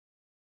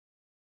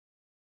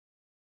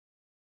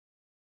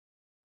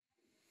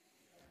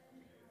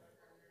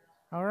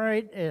All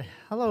right.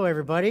 Hello,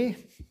 everybody.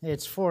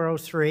 It's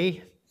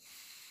 4:03.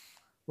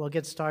 We'll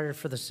get started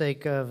for the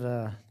sake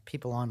of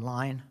people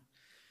online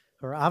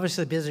who are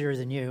obviously busier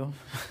than you.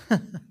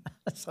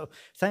 So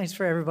thanks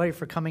for everybody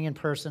for coming in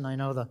person. I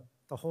know the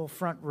whole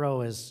front row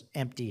is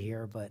empty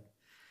here, but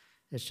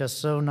it's just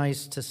so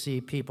nice to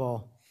see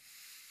people.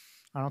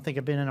 I don't think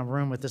I've been in a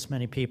room with this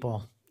many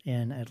people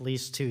in at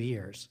least 2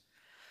 years.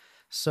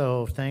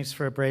 So thanks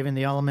for braving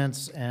the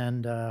elements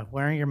and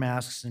wearing your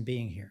masks and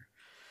being here.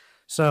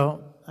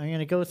 So I'm going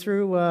to go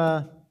through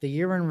the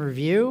year in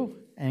review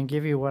and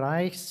give you what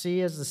I see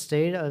as the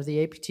state of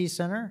the APT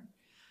Center.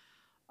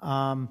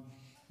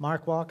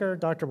 Mark Walker,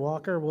 Dr.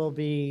 Walker, will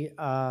be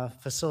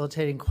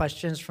facilitating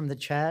questions from the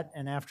chat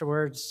and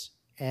afterwards,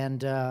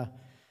 and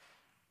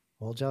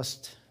we'll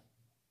just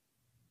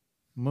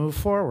move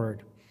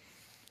forward.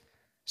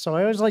 So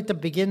I always like to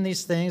begin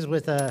these things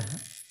with a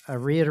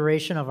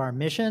reiteration of our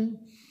mission.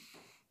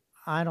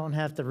 I don't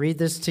have to read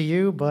this to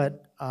you,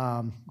 but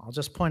I'll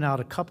just point out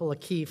a couple of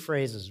key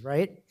phrases,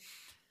 right?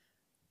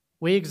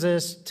 We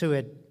exist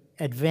to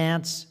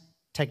advance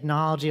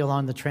technology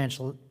along the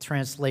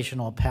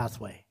translational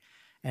pathway,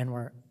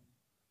 and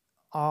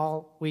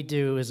all we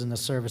do is in the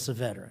service of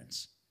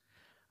veterans,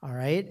 all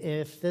right?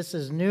 If this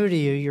is new to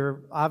you,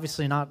 you're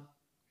obviously not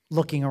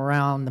looking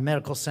around the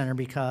medical center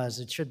because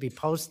it should be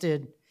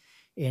posted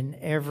in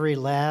every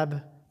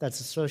lab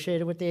that's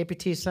associated with the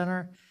APT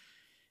Center.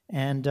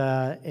 And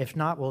if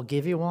not, we'll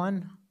give you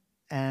one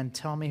and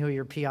tell me who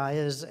your PI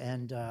is,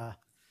 and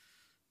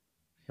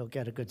he'll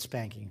get a good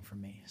spanking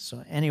from me.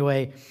 So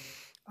anyway,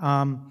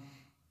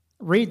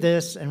 read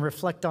this and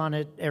reflect on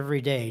it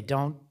every day.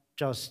 Don't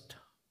just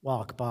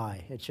walk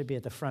by. It should be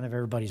at the front of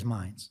everybody's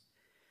minds.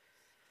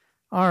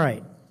 All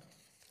right.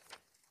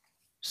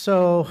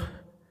 So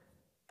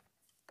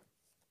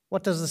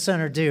what does the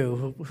center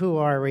do? Who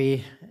are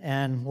we,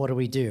 and what do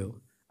we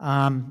do?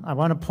 I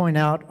want to point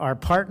out our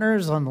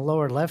partners on the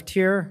lower left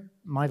here.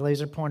 My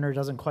laser pointer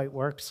doesn't quite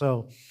work,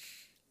 so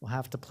we'll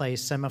have to play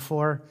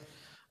semaphore.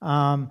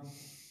 Not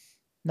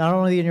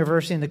only the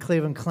university and the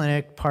Cleveland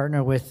Clinic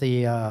partner with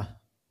the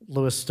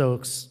Lewis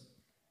Stokes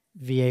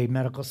VA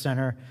Medical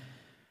Center,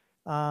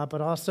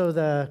 but also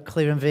the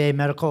Cleveland VA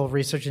Medical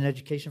Research and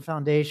Education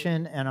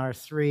Foundation and our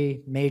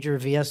three major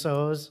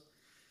VSOs,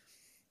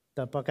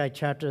 the Buckeye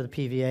chapter of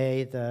the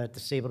PVA, the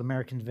Disabled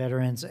American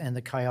Veterans, and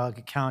the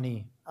Cuyahoga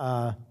County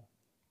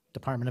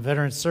Department of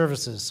Veterans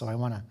Services. So I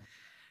want to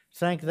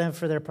thank them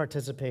for their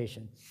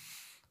participation.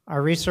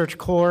 Our research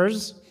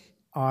cores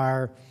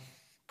are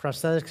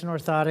prosthetics and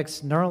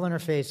orthotics, neural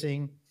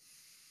interfacing,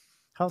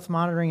 health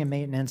monitoring and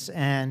maintenance,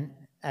 and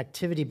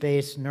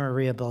activity-based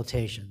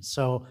neurorehabilitation.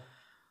 So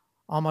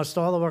almost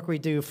all the work we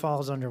do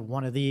falls under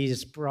one of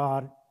these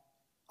broad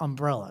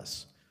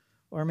umbrellas,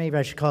 or maybe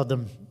I should call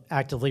them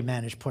actively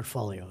managed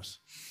portfolios.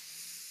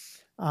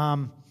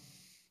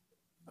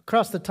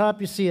 Across the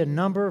top, you see a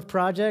number of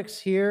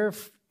projects here,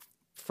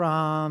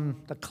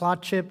 from the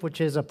clot chip, which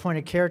is a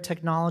point-of-care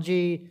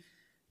technology,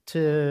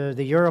 to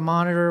the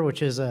Euromonitor,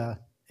 which is a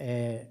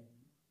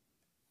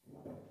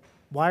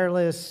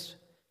wireless,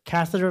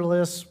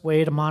 catheterless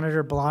way to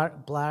monitor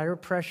bladder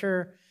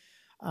pressure,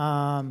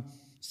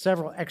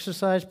 several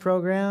exercise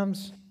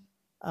programs,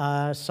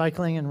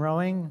 cycling and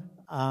rowing,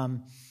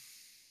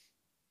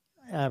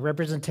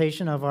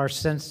 representation of our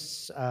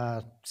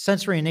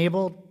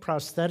sensory-enabled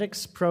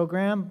prosthetics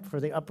program for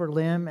the upper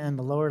limb and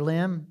the lower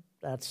limb.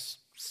 That's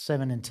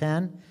 7 and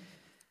 10.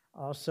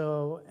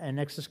 Also, an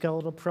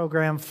exoskeletal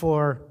program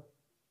for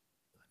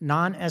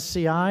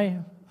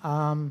non-SCI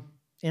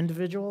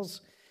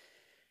individuals.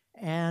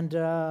 And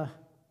a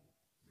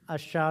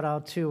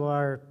shout-out to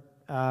our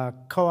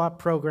co-op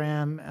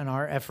program and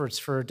our efforts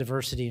for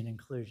diversity and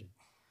inclusion.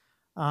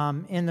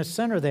 In the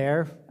center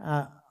there,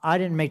 I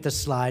didn't make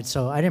this slide,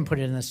 so I didn't put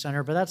it in the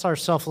center, but that's our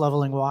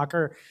self-leveling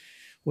walker,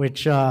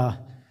 which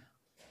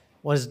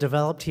was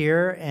developed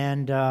here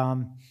and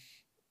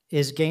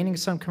is gaining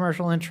some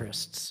commercial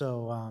interest.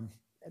 So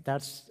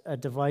that's a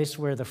device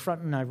where the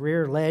front and the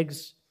rear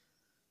legs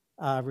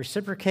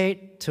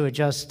reciprocate to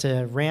adjust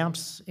to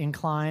ramps,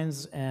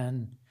 inclines,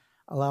 and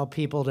allow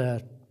people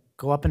to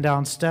go up and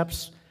down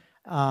steps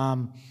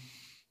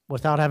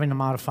without having to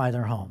modify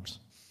their homes.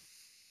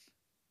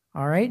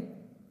 All right?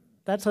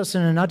 That's us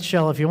in a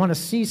nutshell. If you want to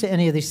see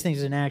any of these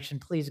things in action,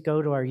 please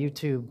go to our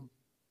YouTube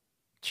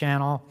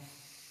channel.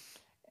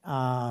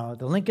 The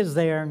link is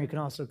there, and you can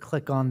also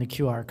click on the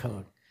QR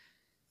code.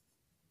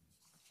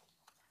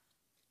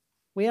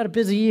 We had a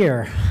busy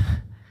year.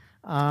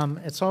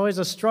 It's always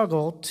a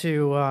struggle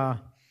to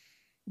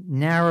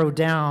narrow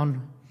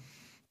down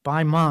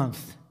by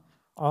month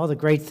all the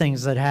great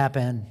things that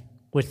happen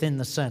within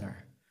the center.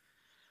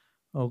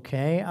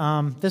 Okay,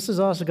 this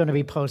is also going to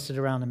be posted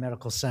around the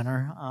medical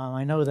center.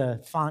 I know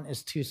the font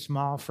is too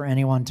small for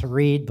anyone to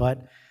read,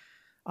 but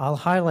I'll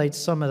highlight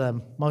some of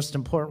the most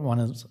important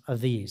ones of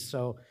these.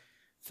 So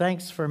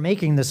thanks for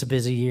making this a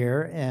busy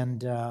year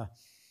and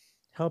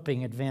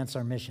helping advance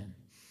our mission.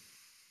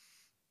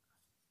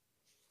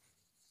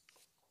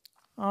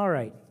 All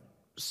right,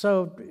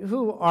 so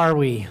who are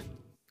we?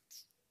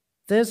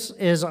 This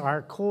is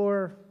our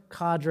core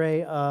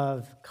cadre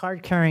of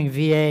card-carrying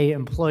VA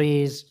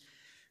employees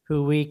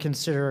who we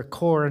consider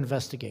core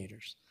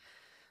investigators.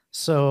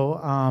 So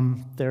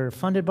they're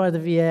funded by the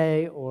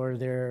VA or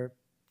they're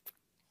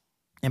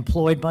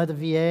employed by the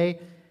VA,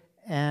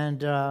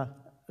 and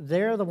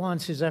they're the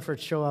ones whose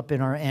efforts show up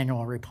in our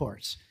annual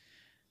reports.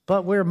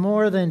 But we're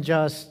more than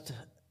just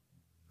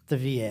the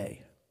VA.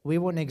 We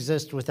wouldn't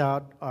exist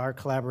without our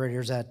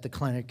collaborators at the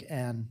clinic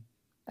and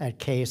at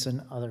CASE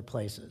and other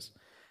places.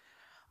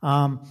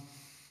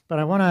 But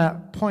I want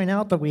to point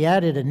out that we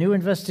added a new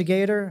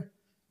investigator.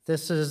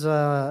 This is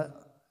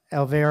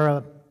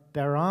Elvira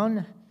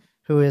Barron,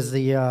 who is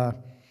the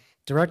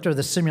director of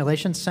the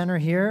Simulation Center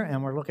here,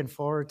 and we're looking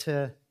forward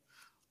to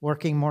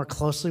working more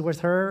closely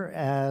with her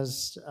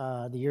as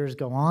the years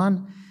go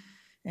on.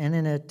 And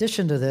in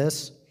addition to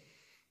this,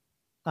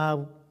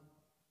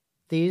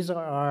 these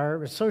are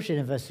our associate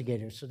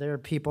investigators. So they're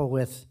people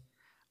with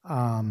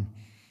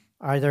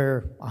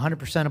either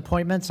 100%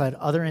 appointments at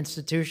other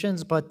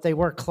institutions, but they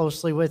work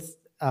closely with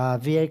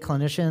VA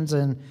clinicians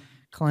and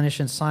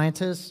clinician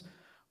scientists,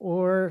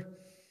 or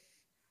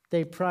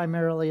they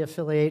primarily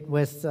affiliate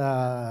with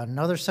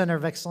another center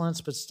of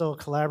excellence, but still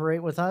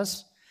collaborate with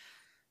us.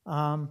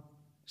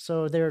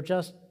 So they're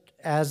just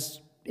as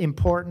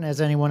important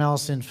as anyone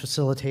else in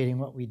facilitating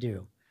what we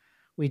do.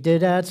 We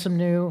did add some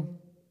new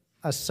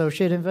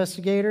associate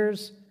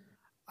investigators.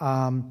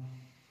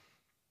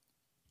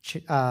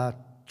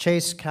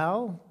 Chase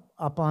Cow,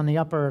 up on the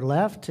upper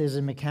left, is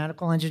in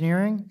mechanical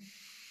engineering,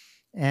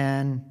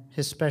 and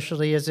his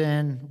specialty is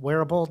in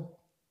wearable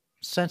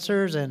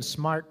sensors and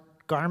smart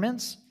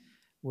garments,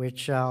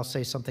 which I'll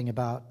say something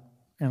about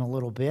in a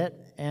little bit.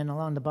 And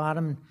along the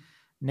bottom,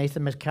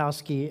 Nathan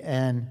Mikowski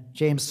and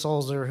James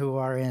Solzer, who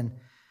are in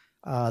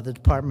the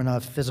Department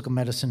of Physical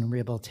Medicine and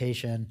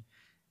Rehabilitation,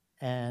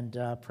 and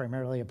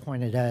primarily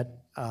appointed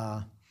at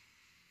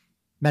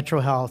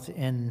Metro Health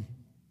in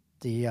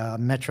the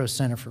Metro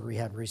Center for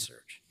Rehab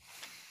Research.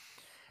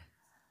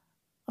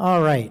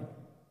 All right,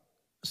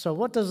 so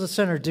what does the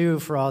center do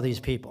for all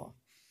these people?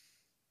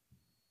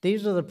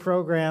 These are the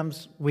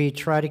programs we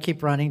try to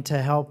keep running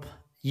to help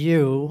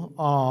you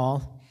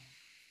all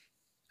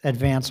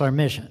advance our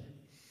mission.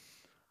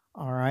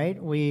 All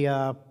right, we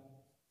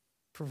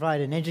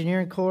provide an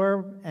engineering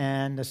core,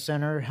 and the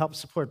center helps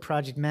support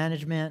project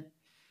management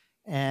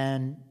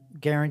and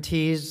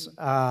guarantees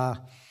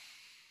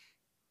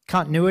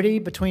continuity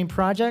between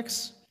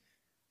projects.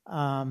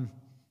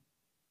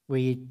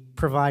 We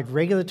provide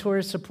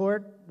regulatory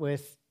support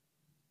with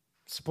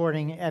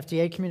supporting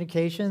FDA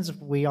communications.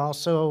 We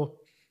also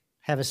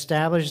have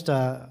established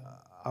a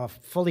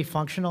fully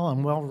functional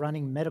and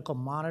well-running medical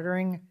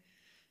monitoring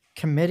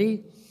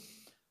committee,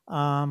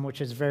 which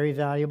is very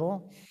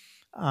valuable.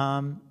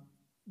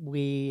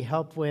 We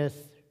help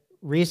with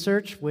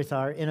research with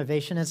our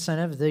innovation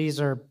incentive. These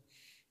are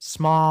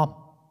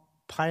small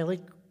pilot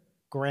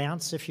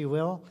grants, if you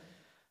will,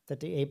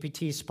 that the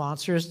APT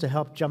sponsors to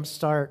help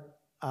jumpstart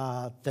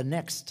the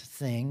next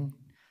thing,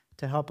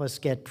 to help us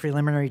get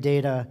preliminary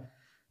data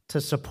to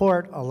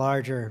support a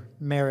larger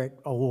merit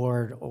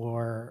award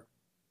or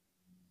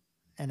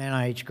an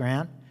NIH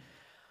grant.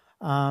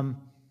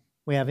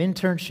 We have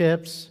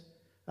internships,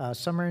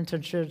 summer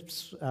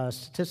internships,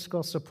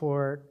 statistical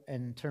support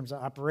in terms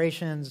of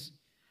operations,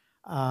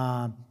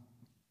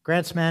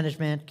 grants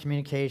management,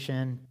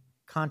 communication,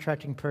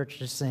 contracting,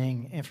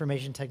 purchasing,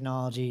 information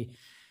technology.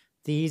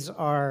 These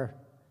are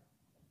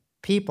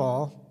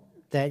people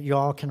that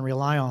y'all can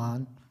rely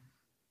on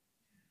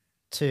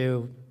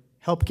to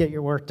help get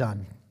your work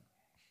done.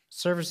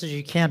 Services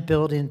you can't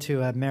build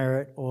into a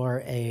merit or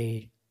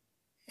a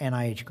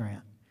NIH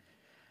grant.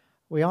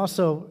 We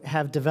also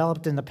have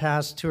developed in the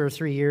past 2 or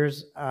 3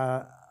 years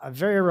a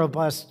very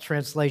robust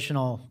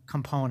translational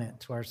component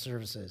to our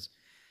services.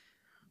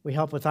 We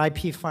help with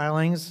IP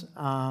filings.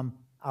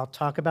 I'll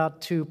talk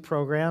about 2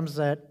 programs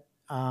that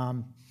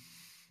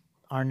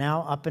are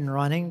now up and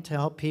running to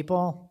help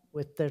people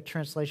with their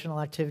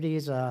translational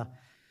activities, the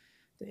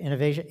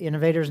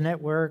Innovators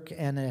Network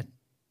and the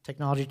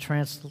Technology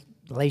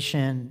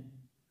Translation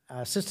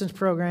Assistance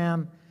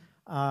Program.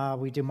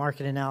 We do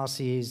market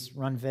analyses,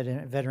 run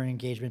veteran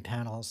engagement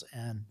panels,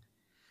 and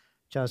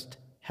just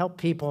help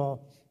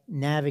people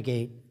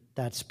navigate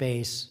that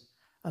space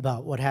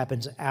about what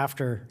happens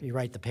after you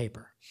write the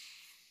paper.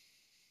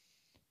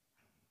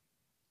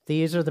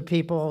 These are the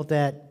people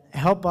that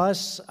help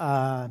us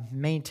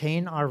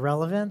maintain our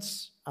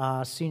relevance.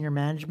 Senior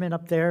management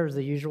up there is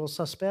the usual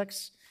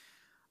suspects.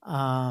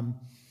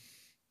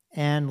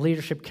 And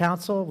Leadership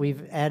Council,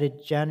 we've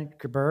added Janet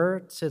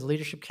Gerber to the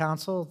Leadership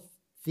Council.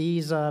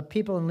 These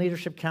people in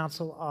Leadership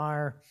Council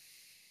are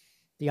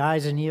the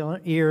eyes and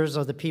ears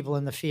of the people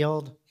in the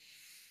field,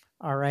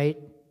 all right?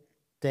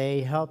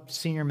 They help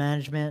senior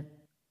management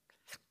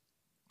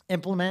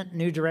implement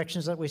new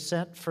directions that we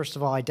set. First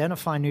of all,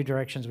 identify new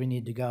directions we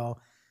need to go,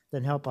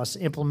 then help us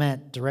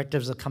implement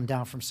directives that come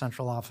down from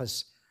central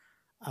office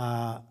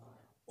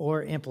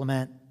or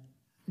implement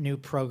new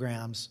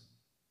programs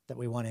that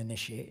we want to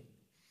initiate.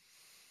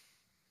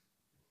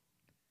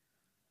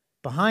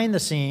 Behind the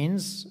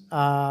scenes,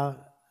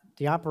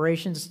 the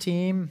operations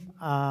team,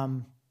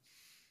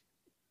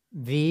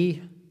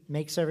 V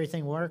makes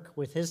everything work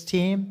with his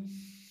team.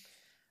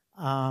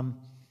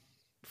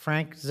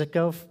 Frank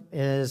Zicko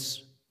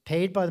is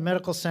paid by the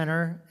medical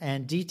center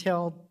and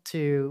detailed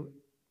to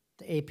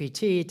the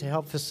APT to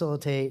help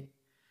facilitate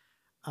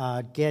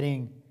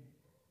getting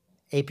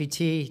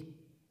APT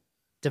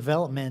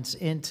developments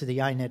into the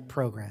INET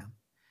program.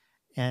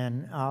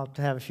 And I'll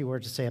have a few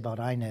words to say about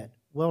INET.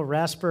 Will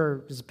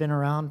Rasper has been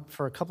around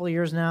for a couple of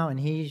years now, and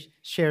he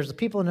shares the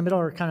people in the middle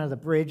are kind of the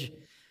bridge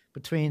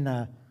between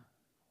the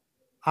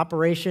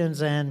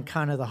operations and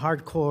kind of the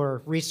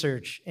hardcore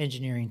research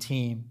engineering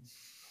team.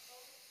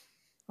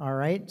 All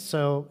right,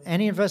 so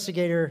any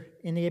investigator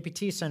in the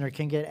APT Center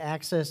can get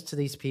access to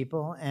these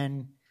people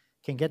and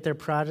can get their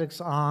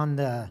projects on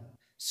the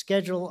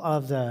schedule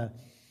of the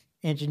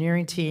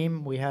engineering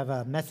team. We have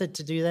a method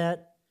to do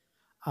that.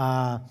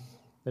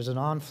 There's an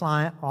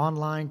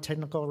online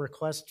technical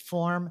request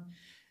form,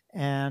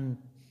 and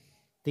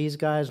these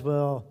guys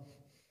will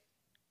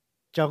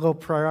juggle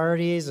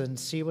priorities and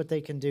see what they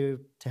can do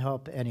to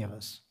help any of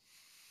us.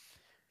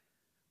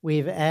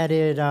 We've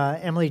added,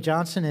 Emily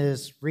Johnson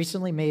has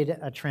recently made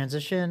a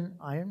transition.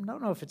 I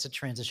don't know if it's a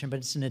transition, but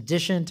it's an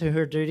addition to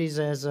her duties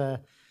as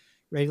a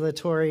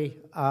regulatory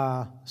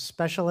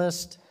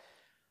specialist.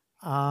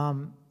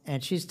 And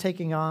she's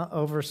taking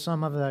over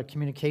some of the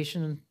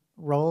communication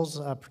roles,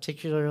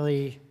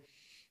 particularly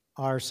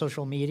our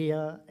social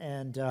media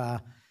and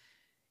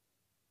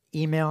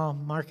email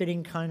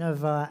marketing kind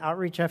of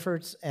outreach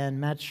efforts.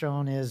 And Matt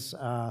Schoen is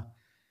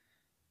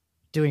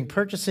doing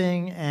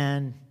purchasing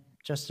and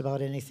just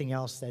about anything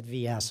else that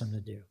V asks him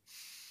to do.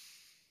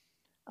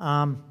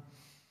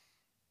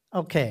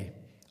 Okay,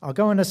 I'll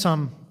go into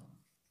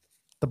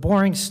the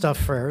boring stuff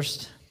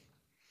first.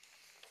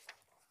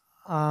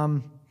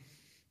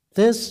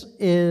 This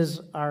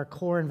is our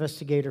core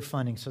investigator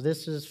funding. So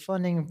this is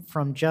funding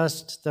from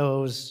just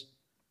those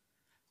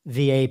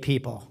VA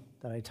people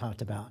that I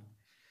talked about.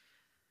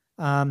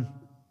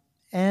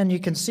 And you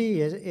can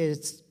see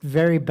it's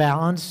very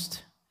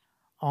balanced,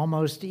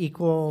 almost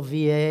equal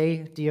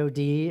VA,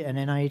 DOD, and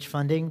NIH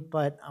funding,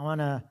 but I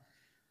want to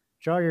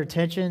draw your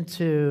attention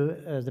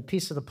to the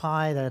piece of the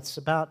pie that's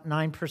about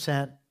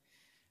 9%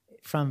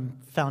 from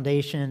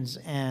foundations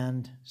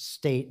and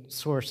state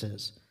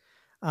sources.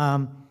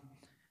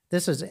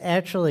 This is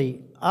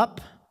actually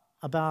up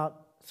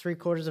about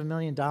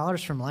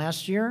 $750,000 from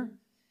last year,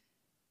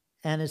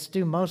 and it's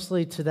due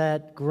mostly to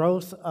that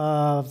growth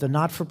of the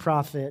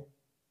not-for-profit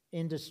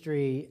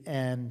industry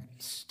and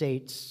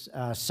states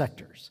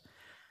sectors.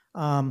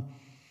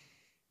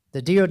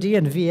 The DOD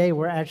and VA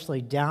were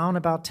actually down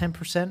about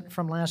 10%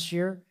 from last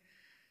year,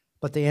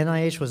 but the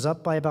NIH was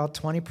up by about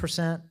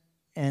 20%,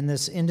 and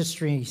this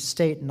industry,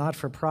 state,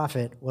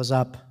 not-for-profit was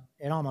up,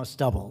 it almost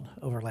doubled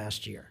over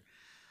last year.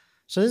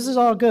 So this is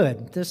all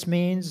good. This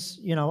means,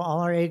 all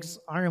our eggs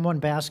aren't in one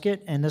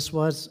basket, and this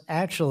was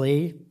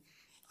actually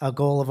a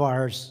goal of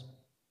ours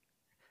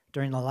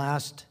during the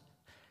last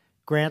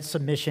grant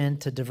submission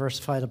to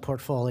diversify the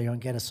portfolio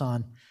and get us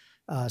on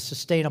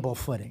sustainable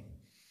footing.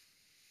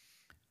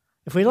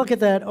 If we look at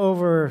that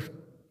over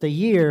the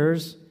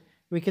years,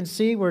 we can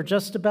see we're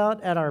just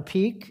about at our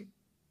peak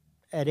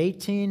at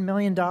 $18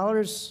 million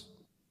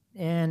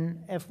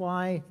in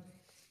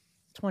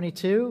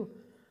FY22.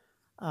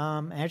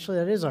 Actually,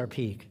 that is our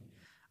peak.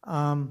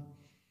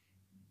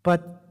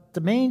 But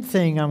the main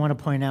thing I want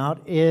to point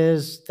out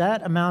is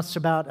that amounts to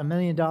about $1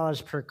 million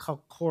per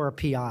core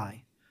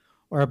PI,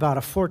 or about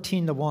a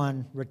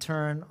 14-to-1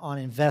 return on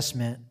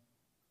investment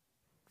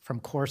from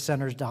core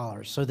centers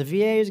dollars. So the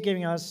VA is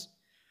giving us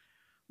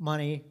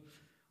money.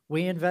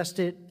 We invest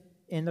it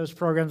in those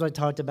programs I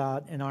talked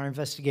about, and our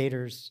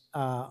investigators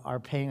are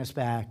paying us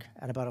back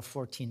at about a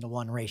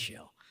 14-to-1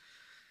 ratio.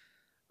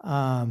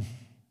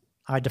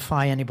 I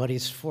defy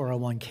anybody's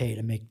 401k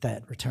to make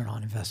that return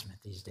on investment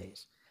these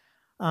days.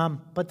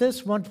 But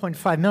this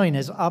 $1.5 million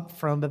is up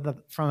from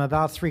about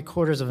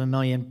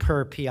 $750,000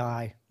 per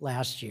PI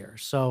last year.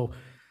 So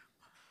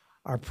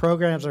our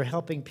programs are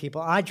helping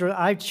people.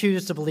 I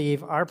choose to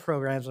believe our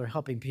programs are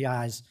helping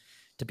PIs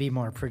to be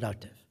more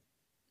productive.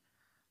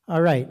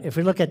 All right, if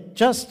we look at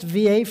just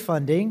VA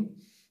funding,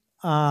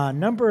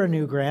 number of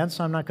new grants,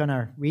 I'm not going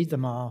to read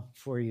them all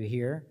for you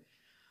here.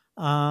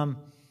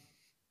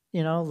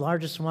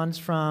 Largest ones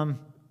from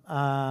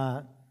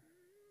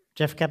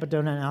Jeff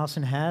Capadona and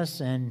Allison Hess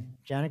and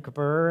Janet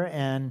Kabur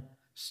and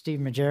Steve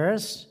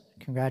Majerus.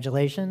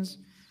 Congratulations.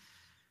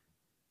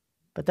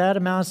 But that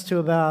amounts to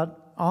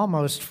about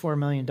almost $4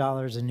 million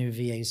in new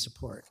VA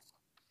support.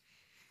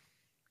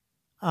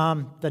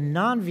 The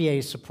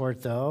non-VA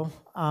support, though,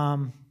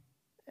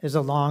 is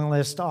a long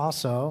list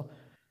also.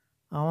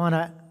 I want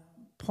to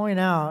point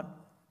out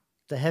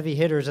the heavy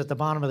hitters at the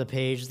bottom of the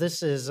page.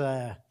 This is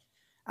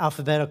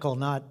alphabetical,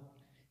 not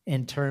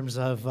in terms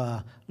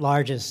of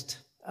largest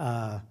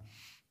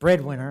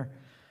breadwinner.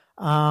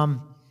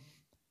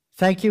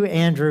 Thank you,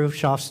 Andrew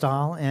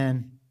Schofstall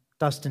and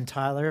Dustin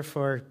Tyler,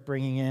 for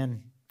bringing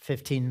in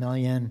 $15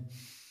 million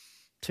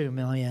 2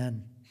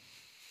 million.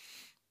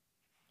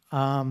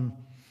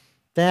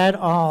 That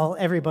all,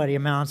 everybody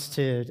amounts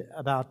to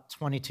about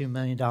 $22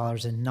 million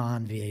in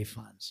non-VA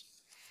funds.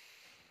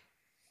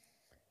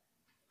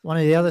 One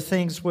of the other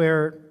things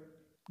we're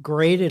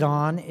graded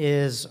on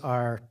is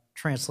our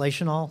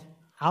translational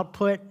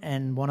output,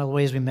 and one of the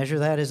ways we measure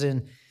that is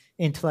in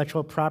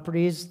intellectual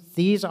properties.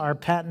 These are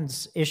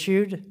patents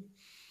issued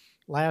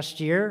last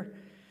year,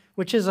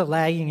 which is a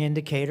lagging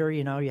indicator.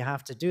 You know, you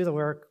have to do the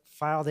work,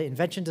 file the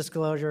invention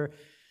disclosure,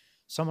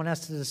 someone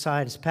has to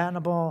decide it's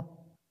patentable,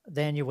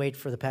 then you wait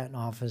for the patent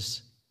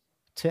office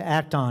to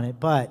act on it.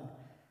 But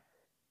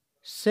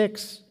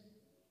 6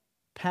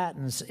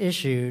 patents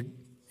issued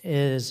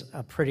is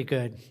a pretty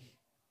good,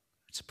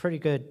 it's a pretty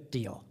good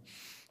deal.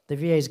 The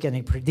VA is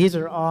getting these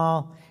are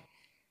all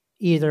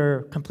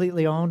either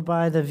completely owned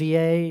by the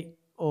VA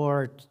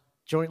or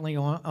jointly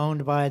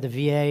owned by the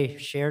VA,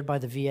 shared by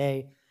the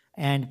VA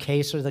and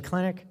CASE or the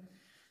clinic.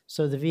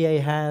 So the VA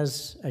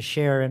has a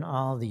share in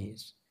all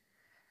these.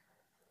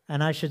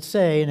 And I should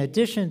say, in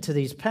addition to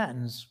these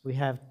patents, we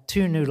have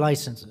 2 new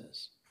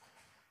licenses.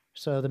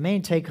 So the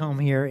main take home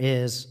here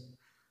is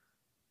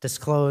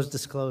disclose,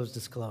 disclose,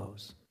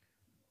 disclose.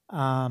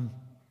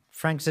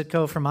 Frank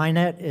Zitko from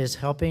INET is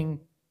helping,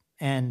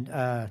 and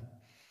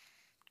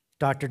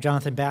Dr.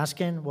 Jonathan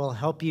Baskin will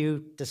help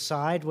you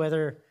decide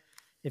whether,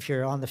 if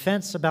you're on the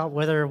fence about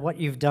whether what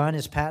you've done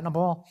is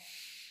patentable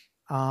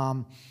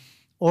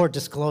or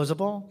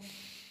disclosable,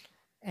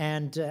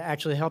 and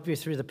actually help you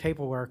through the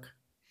paperwork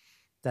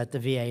that the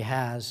VA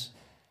has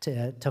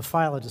to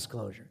file a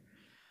disclosure.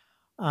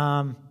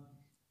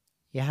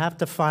 You have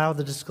to file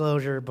the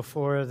disclosure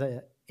before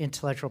the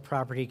intellectual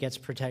property gets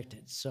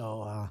protected,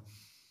 so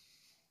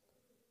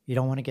you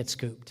don't want to get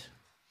scooped.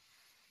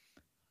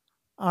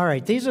 All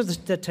right, these are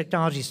the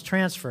technologies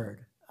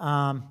transferred.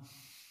 A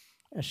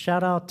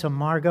shout out to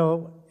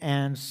Margot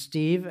and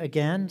Steve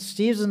again.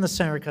 Steve's in the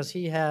center because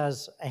he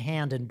has a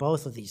hand in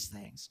both of these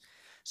things.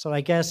 So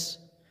I guess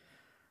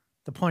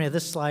the point of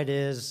this slide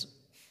is,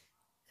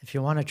 if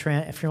you want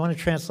to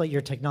translate your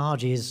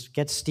technologies,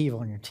 get Steve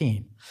on your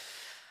team.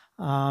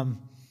 The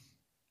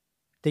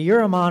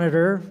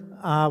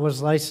Euromonitor was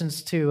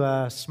licensed to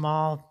a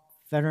small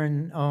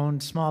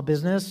veteran-owned small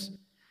business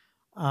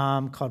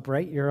called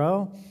Bright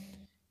Euro,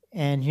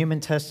 and human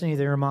testing of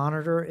the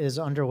Euromonitor is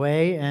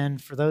underway.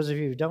 And for those of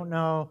you who don't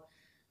know,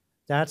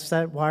 that's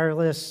that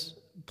wireless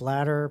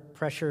bladder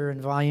pressure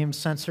and volume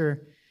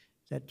sensor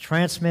that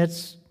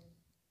transmits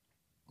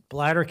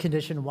bladder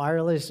condition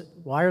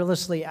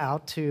wirelessly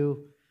out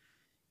to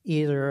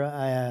either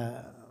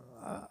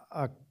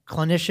a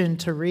clinician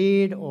to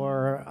read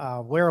or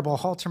a wearable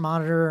Holter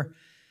monitor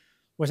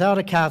without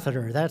a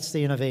catheter. That's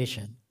the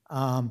innovation.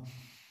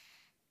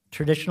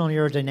 Traditional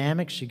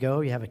urodynamics,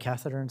 you have a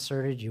catheter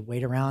inserted, you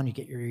wait around, you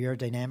get your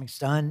urodynamics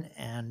done,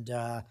 and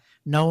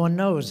no one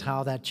knows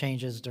how that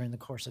changes during the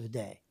course of a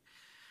day.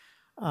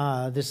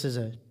 This is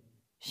a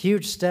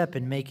huge step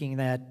in making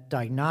that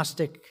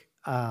diagnostic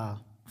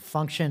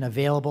function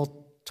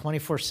available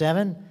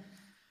 24/7,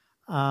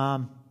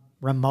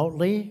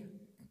 remotely,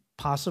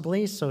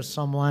 possibly, so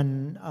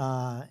someone,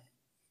 a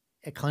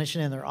clinician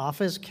in their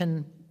office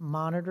can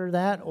monitor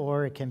that,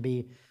 or it can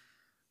be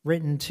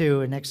written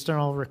to an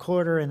external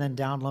recorder and then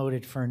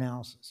downloaded for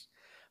analysis.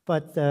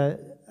 But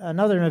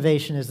another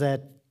innovation is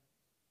that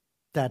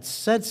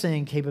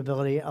sensing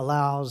capability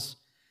allows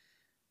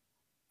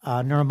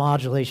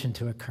neuromodulation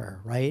to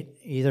occur, right?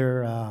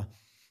 Either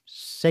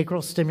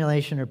sacral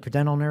stimulation or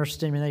pudendal nerve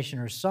stimulation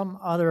or some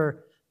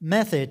other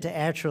method to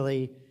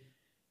actually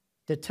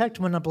detect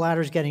when the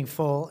bladder is getting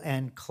full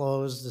and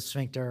close the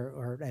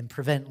sphincter and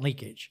prevent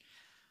leakage,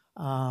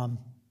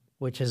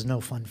 which is no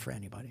fun for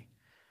anybody.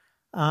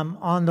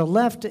 On the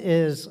left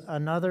is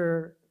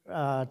another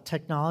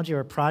technology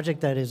or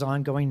project that is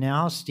ongoing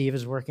now. Steve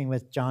is working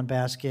with John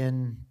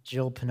Baskin,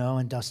 Jill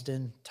Pinot, and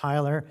Dustin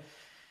Tyler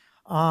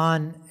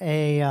on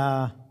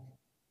an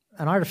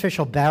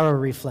artificial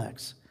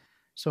baroreflex.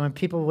 So in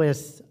people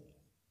with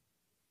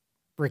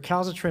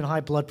recalcitrant high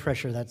blood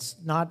pressure that's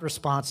not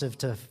responsive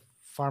to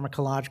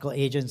pharmacological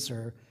agents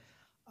or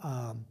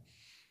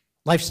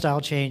lifestyle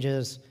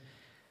changes,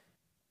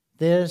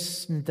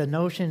 the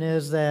notion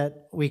is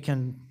that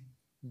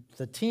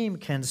the team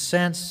can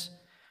sense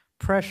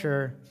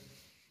pressure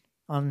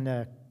on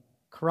the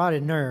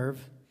carotid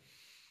nerve,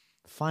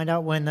 find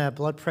out when the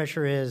blood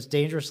pressure is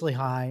dangerously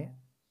high,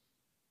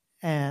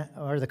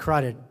 or the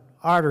carotid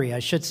artery, I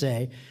should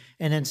say,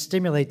 and then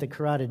stimulate the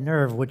carotid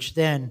nerve, which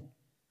then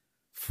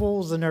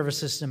fools the nervous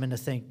system into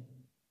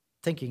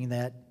thinking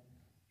that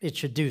it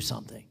should do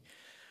something,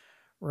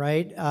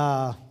 right?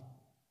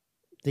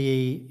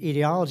 The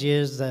etiology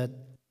is that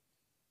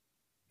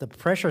the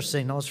pressure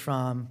signals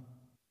from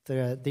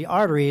the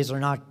arteries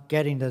are not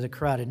getting to the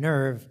carotid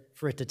nerve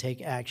for it to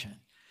take action.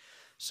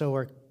 So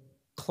we're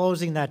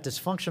closing that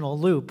dysfunctional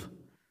loop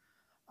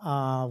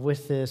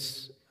with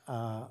this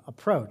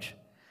approach.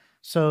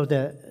 So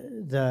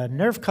the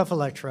nerve cuff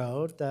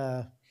electrode,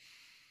 the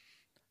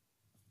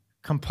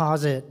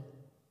composite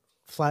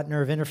flat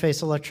nerve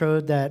interface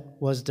electrode that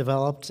was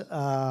developed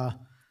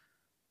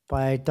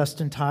by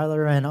Dustin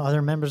Tyler and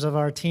other members of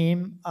our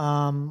team,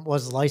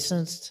 was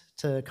licensed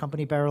to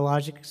company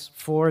Barologics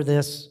for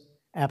this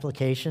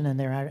application, and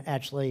they're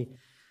actually,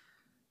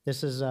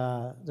 this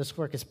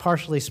work is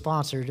partially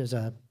sponsored as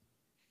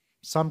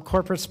some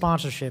corporate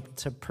sponsorship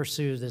to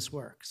pursue this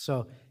work.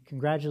 So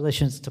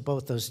congratulations to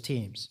both those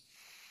teams.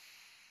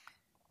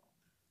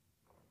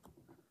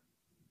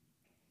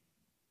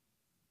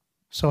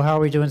 So how are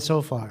we doing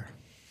so far?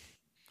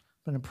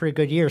 Been a pretty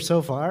good year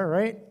so far,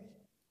 right?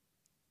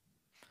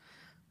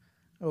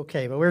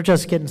 Okay, but we're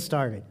just getting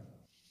started.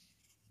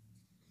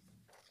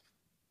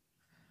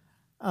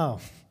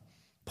 Oh,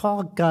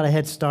 Paul got a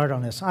head start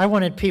on this. I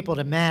wanted people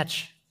to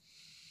match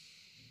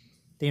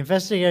the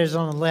investigators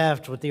on the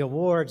left with the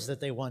awards that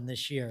they won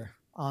this year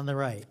on the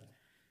right.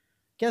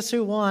 Guess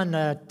who won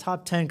the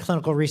Top 10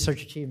 Clinical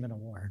Research Achievement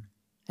Award?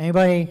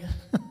 Anybody?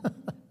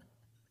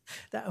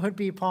 That would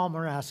be Paul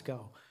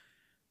Marasco.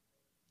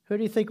 Who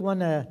do you think won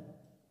the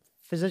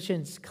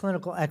Physician's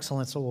Clinical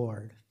Excellence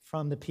Award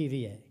from the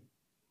PVA?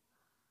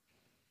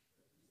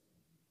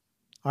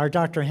 Our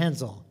Dr.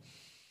 Hensel.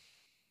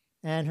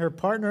 And her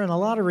partner in a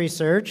lot of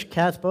research,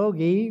 Kath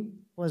Bogie,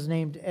 was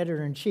named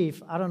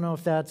editor-in-chief. I don't know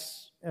if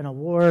that's an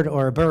award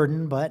or a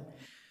burden, but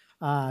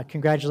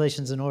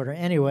congratulations in order.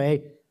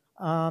 Anyway,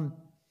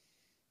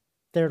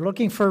 they're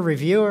looking for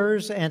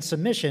reviewers and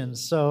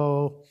submissions.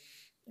 So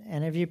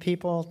any of you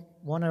people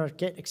want to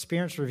get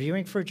experience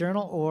reviewing for a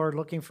journal or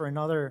looking for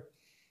another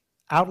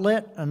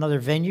outlet, another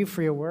venue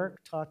for your work,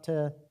 talk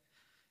to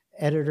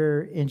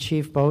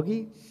editor-in-chief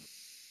Bogie.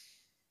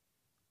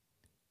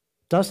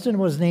 Dustin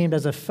was named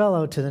as a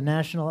fellow to the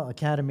National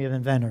Academy of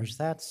Inventors.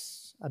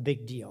 That's a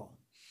big deal.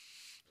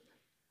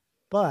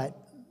 But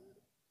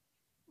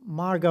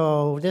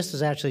Margot, this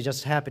has actually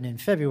just happened in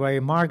February,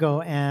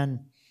 Margot and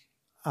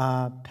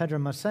Pedro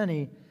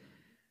Masseni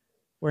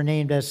were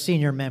named as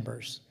senior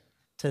members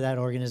to that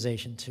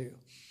organization too.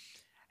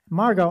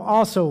 Margot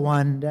also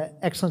won the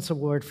Excellence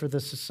Award for the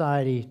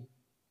Society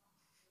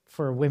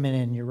for Women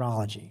in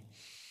Urology.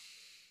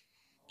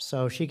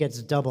 So she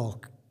gets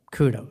double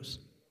kudos.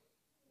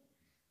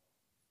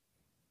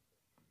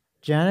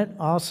 Janet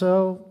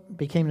also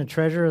became the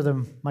treasurer of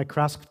the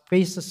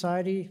Microscopy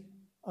Society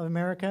of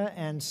America,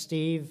 and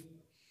Steve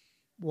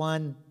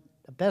won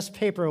the Best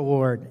Paper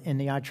Award in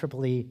the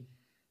IEEE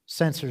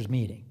Censors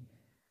meeting.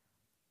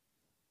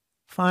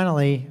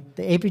 Finally,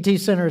 the APT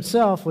Center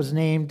itself was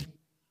named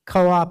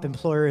Co-op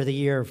Employer of the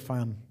Year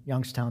from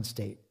Youngstown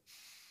State.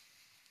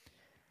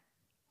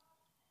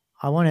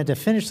 I wanted to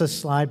finish this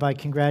slide by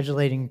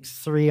congratulating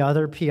 3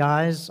 other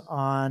PIs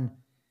on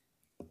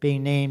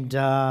being named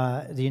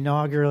the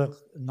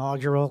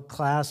inaugural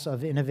class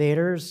of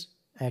innovators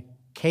at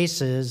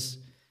CASE's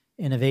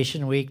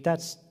Innovation Week.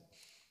 That's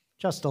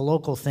just a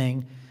local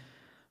thing.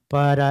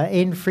 But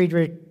Aiden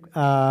Friedrich,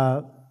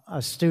 a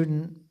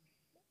student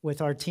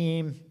with our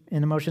team in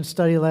the Motion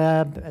Study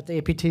Lab at the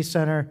APT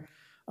Center,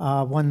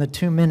 won the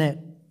 2-minute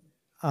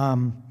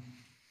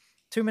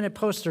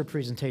poster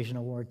presentation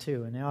award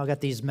too. And they all got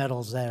these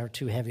medals that are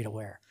too heavy to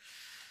wear.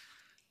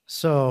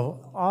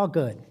 So all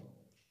good.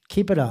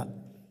 Keep it up.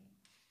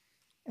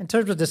 In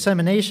terms of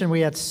dissemination, we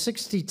had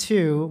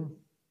 62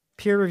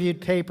 peer-reviewed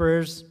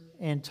papers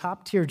in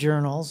top-tier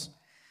journals,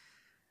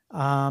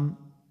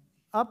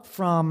 up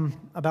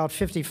from about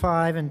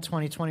 55 in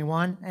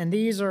 2021, and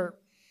these are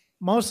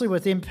mostly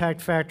with impact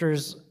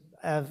factors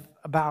of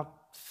about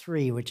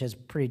 3, which is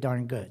pretty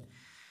darn good.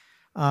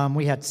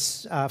 We had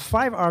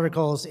 5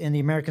 articles in the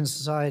American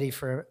Society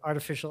for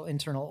Artificial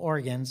Internal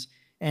Organs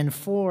and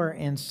 4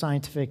 in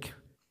Scientific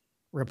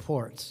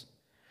Reports.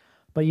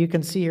 But you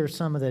can see here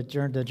some of the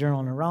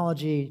Journal of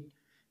Neurology,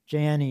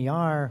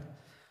 JNER,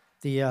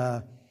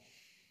 the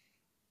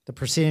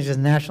proceedings of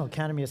the National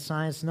Academy of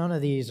Science. None of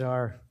these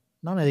are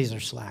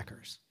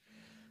slackers.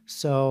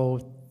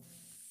 So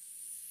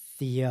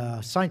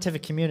the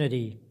scientific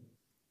community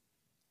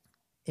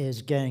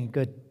is getting a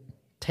good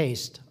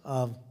taste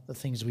of the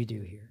things we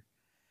do here.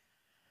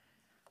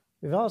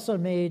 We've also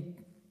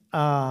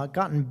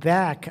gotten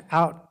back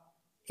out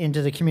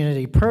into the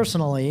community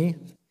personally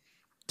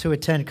to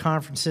attend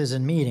conferences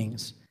and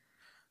meetings,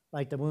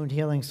 like the Wound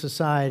Healing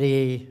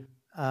Society,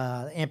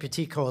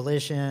 Amputee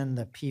Coalition,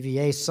 the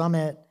PVA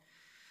Summit.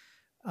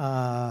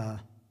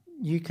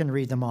 You can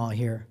read them all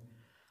here.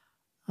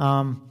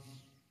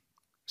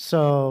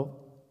 So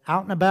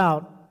out and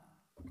about,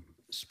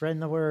 spreading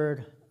the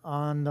word.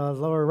 On the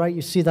lower right,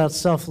 you see that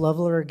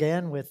self-leveler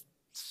again with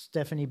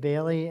Stephanie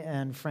Bailey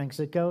and Frank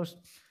Zitkos.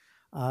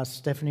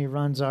 Stephanie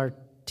runs our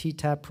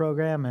TTAP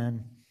program,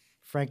 and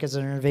Frank is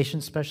an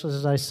innovation specialist,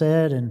 as I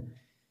said, and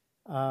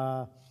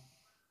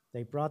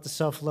they brought the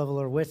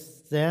self-leveler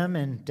with them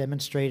and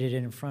demonstrated it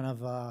in front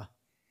of a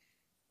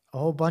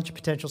whole bunch of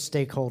potential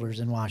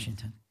stakeholders in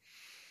Washington.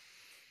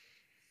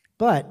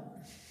 But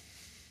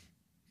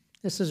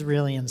this is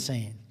really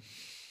insane.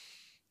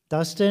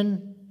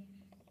 Dustin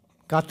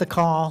got the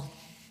call,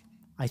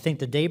 I think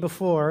the day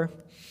before,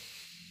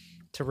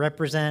 to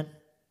represent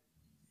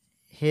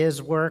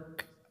his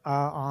work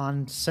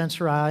on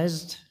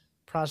sensorized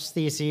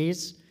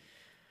prostheses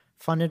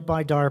funded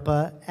by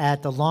DARPA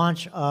at the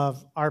launch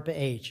of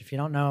ARPA-H. If you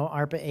don't know,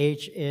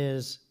 ARPA-H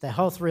is the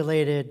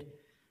health-related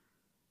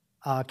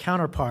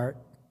counterpart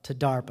to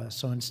DARPA.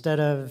 So instead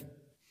of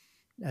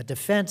a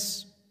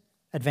defense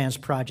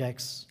advanced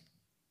projects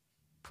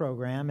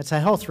program, it's a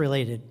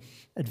health-related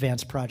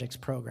advanced projects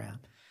program.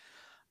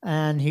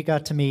 And he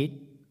got to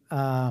meet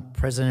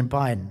President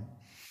Biden.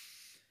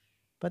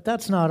 But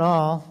that's not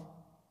all.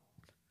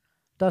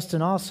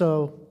 Dustin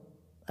also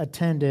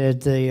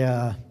attended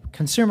the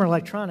Consumer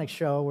Electronics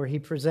Show where he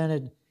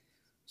presented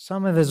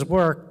some of his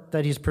work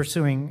that he's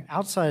pursuing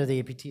outside of the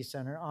APT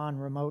Center on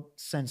remote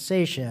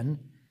sensation.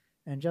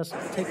 And just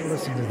take a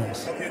listen to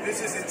this. Okay,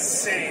 this is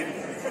insane.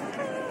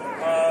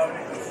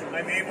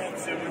 I'm able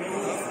to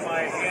move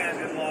my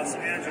hand in Los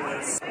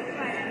Angeles.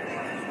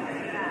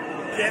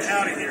 Get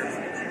out of here.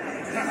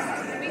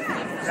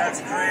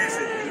 That's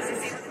crazy.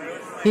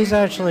 He's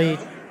actually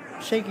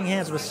shaking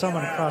hands with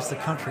someone across the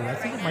country. I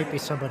think it might be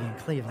somebody in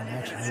Cleveland,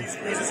 actually. She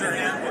squeezes her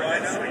hand where I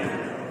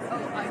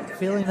know.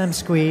 Feeling them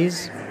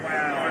squeeze.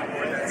 Wow.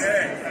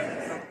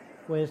 Okay.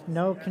 With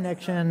no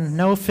connection,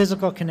 no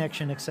physical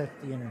connection except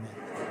the internet.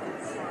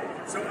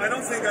 So I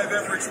don't think I've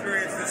ever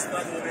experienced this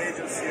level of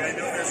agency. I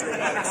know there's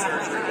robotic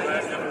surgery, but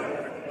I've never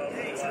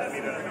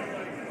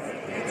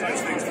touch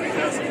things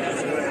 3,000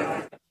 miles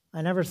away.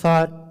 I never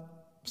thought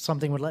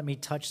something would let me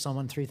touch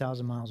someone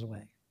 3,000 miles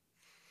away.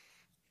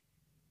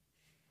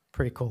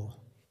 Pretty cool.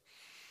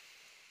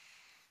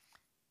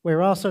 We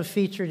were also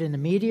featured in the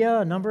media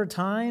a number of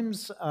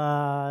times,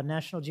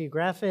 National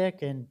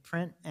Geographic and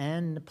print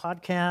and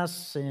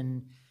podcasts,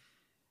 in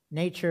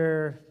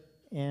Nature,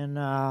 in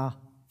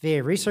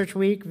VA Research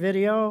Week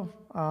video.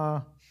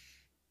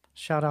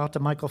 Shout out to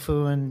Michael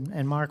Fu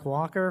and Mark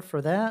Walker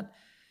for that.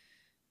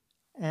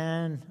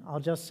 And I'll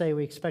just say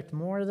we expect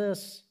more of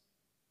this,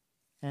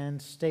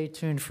 and stay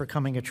tuned for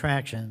coming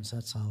attractions.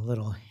 That's a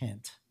little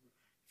hint.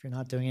 If you're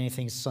not doing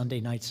anything Sunday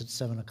nights at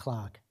 7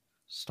 o'clock,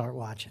 start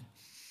watching.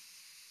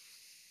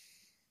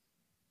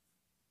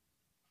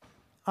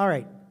 All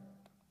right.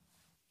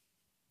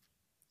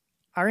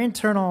 Our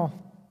internal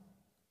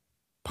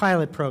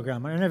pilot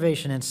program, our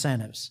innovation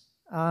incentives.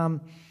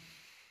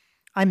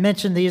 I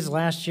mentioned these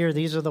last year.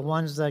 These are the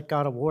ones that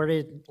got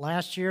awarded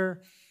last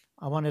year.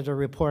 I wanted to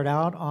report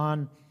out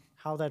on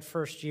how that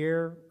first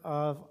year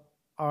of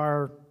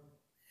our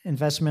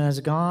investment has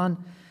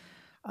gone.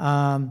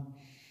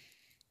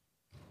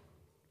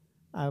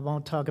 I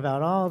won't talk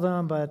about all of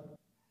them, but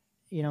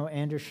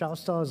Andrew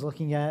Schaustal is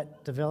looking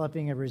at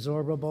developing a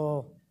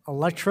resorbable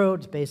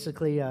electrode,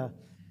 basically a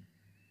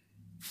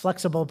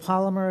flexible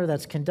polymer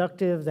that's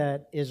conductive,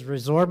 that is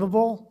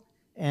resorbable.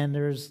 And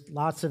there's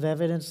lots of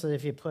evidence that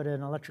if you put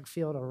an electric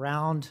field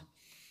around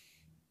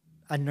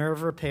a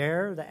nerve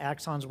repair, the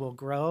axons will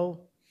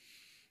grow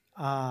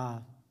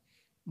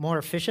more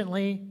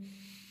efficiently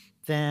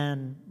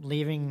than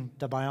leaving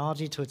the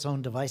biology to its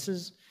own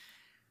devices.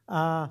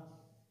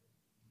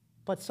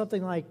 But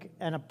something like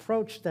an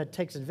approach that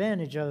takes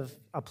advantage of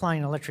applying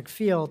an electric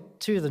field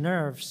to the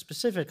nerve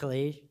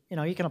specifically,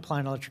 you can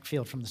apply an electric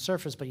field from the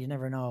surface, but you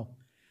never know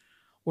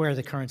where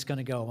the current's going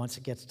to go once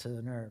it gets to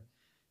the nerve.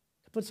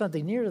 To put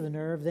something near to the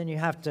nerve, then you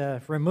have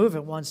to remove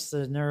it once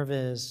the nerve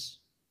is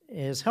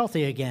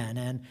healthy again.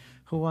 And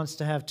who wants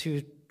to have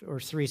 2 or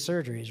 3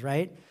 surgeries,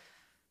 right?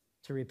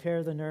 To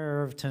repair the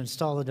nerve, to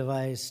install the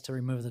device, to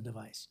remove the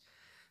device.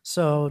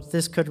 So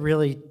this could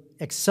really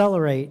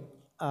accelerate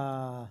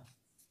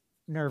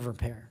nerve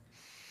repair.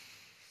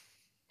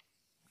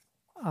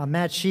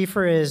 Matt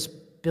Schieffer is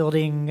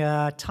building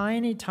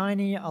tiny,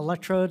 tiny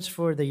electrodes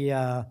for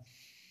the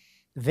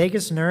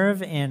vagus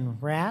nerve in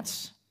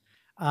rats.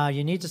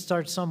 You need to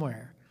start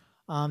somewhere.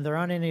 There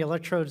aren't any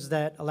electrodes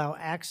that allow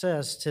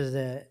access to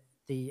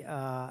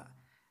the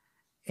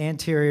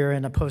anterior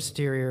and the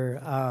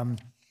posterior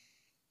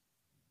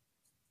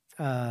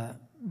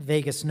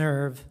vagus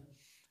nerve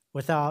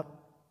without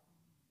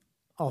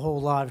a whole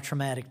lot of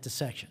traumatic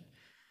dissection.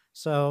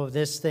 So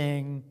this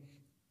thing,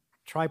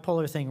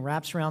 tripolar thing,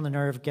 wraps around the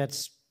nerve,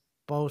 gets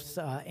both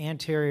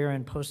anterior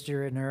and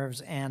posterior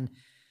nerves, and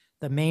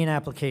the main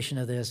application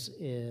of this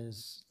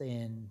is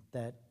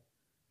that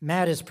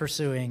Matt is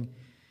pursuing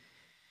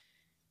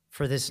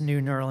for this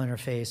new neural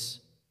interface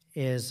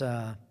is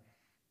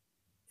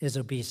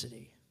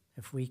obesity.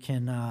 If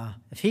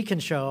he can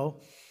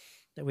show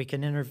that we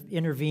can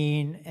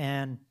intervene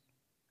and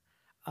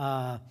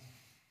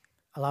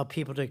allow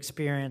people to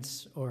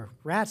experience, or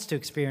rats to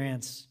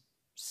experience,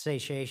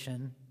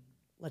 satiation,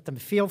 let them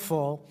feel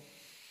full,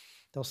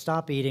 they'll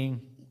stop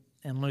eating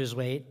and lose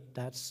weight.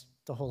 That's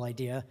the whole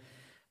idea.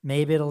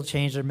 Maybe it'll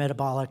change their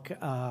metabolic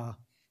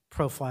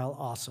profile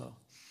also.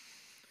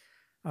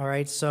 All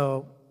right,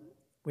 so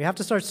we have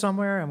to start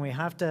somewhere, and we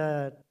have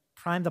to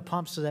prime the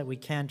pump so that we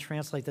can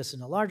translate this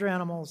into larger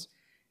animals,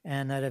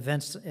 and that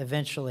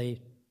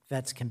eventually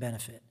vets can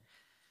benefit.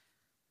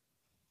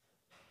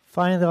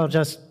 Finally, I'll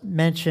just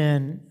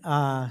mention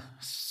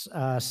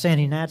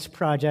Sandy Nat's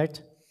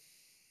project,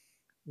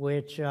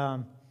 which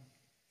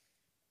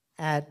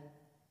at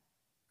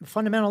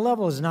fundamental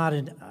level is not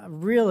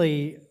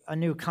really a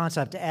new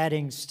concept,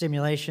 adding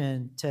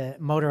stimulation to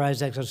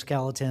motorized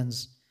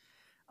exoskeletons.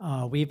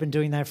 We've been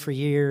doing that for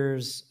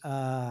years.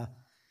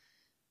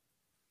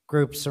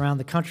 Groups around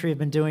the country have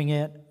been doing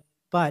it,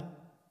 but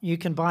you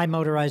can buy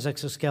motorized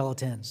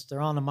exoskeletons.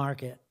 They're on the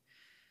market.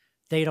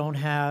 They don't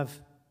have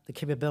the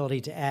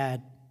capability to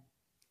add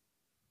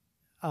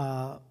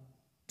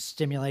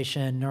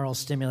stimulation, neural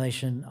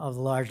stimulation of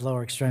the large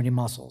lower extremity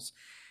muscles.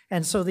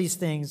 And so these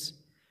things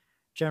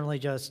generally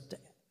just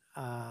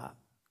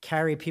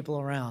carry people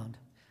around.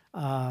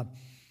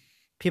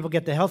 People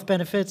get the health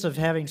benefits of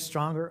having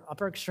stronger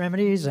upper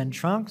extremities and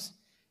trunks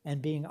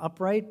and being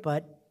upright,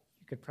 but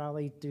you could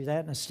probably do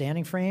that in a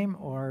standing frame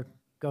or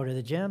go to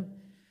the gym.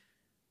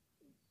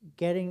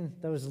 Getting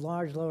those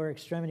large lower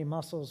extremity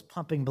muscles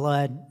pumping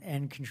blood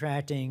and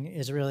contracting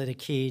is really the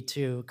key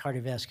to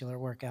cardiovascular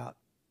workout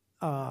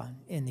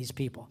in these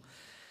people.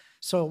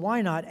 So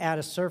why not add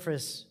a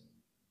surface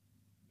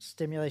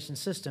stimulation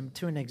system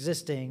to an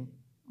existing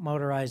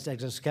motorized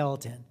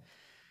exoskeleton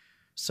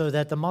so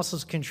that the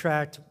muscles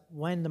contract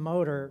when the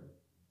motor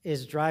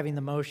is driving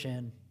the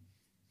motion,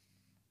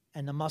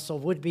 and the muscle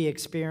would be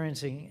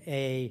experiencing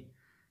a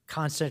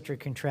concentric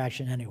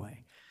contraction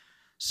anyway.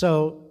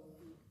 So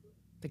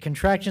the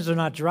contractions are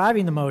not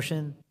driving the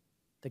motion,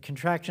 the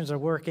contractions are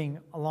working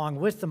along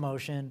with the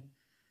motion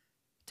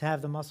to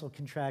have the muscle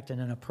contract in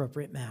an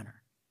appropriate manner.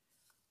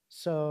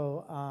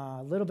 So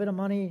a little bit of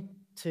money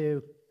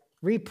to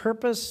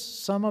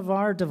repurpose some of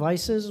our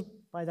devices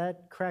by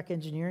that crack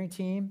engineering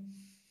team,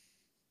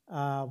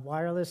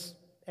 wireless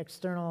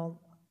external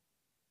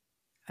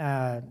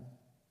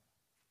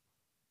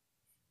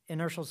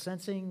inertial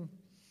sensing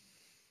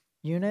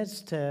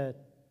units to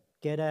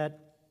get at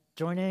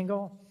joint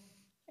angle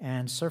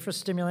and surface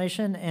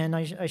stimulation. And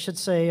I should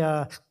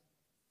say,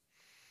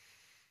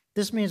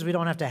 this means we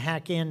don't have to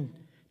hack in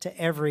to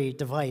every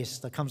device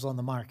that comes on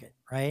the market,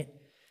 right?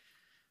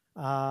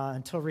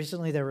 Until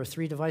recently, there were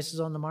 3 devices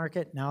on the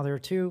market. Now there are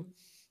 2.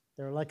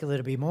 There are likely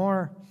to be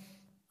more.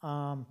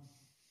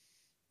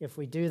 If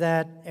we do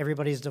that,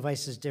 everybody's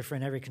device is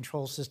different. Every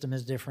control system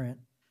is different.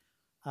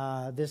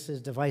 This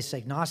is device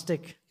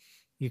agnostic.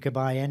 You could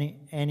buy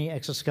any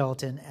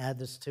exoskeleton, add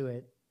this to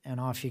it, and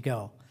off you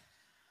go.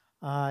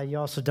 You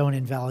also don't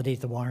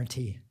invalidate the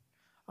warranty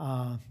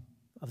of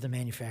the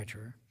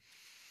manufacturer.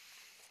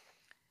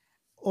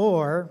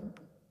 Or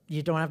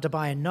you don't have to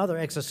buy another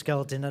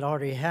exoskeleton that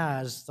already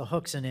has the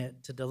hooks in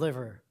it to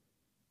deliver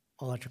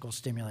electrical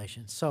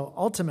stimulation. So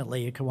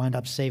ultimately, you could wind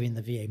up saving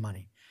the VA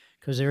money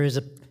because there is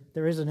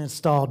an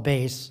installed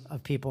base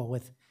of people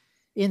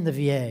in the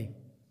VA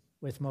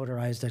with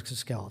motorized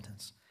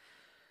exoskeletons.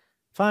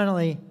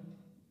 Finally,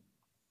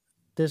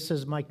 this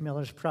is Mike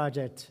Miller's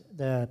project.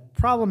 The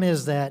problem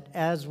is that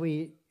as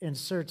we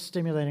insert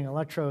stimulating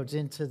electrodes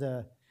into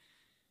the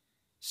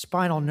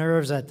spinal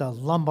nerves at the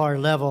lumbar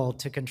level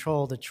to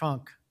control the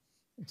trunk,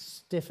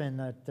 stiffen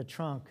the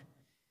trunk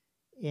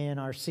in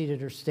our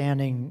seated or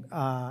standing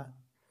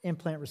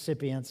implant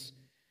recipients,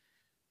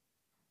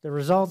 the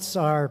results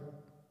are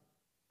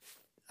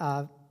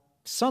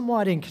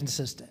somewhat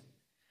inconsistent.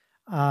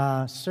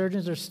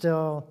 Surgeons are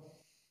still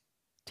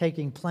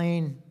taking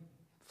plain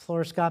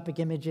fluoroscopic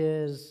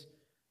images,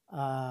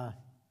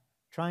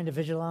 trying to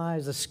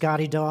visualize a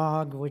Scotty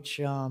dog,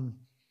 which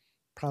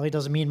probably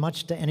doesn't mean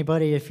much to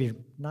anybody if you're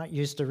not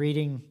used to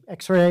reading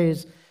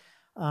x-rays,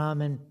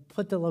 and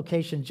put the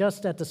location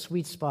just at the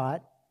sweet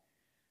spot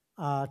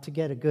to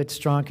get a good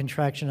strong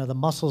contraction of the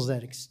muscles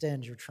that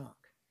extend your trunk.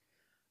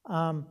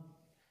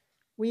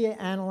 We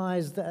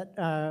analyzed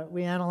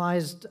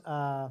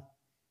that.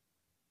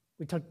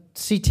 We took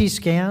CT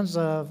scans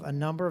of a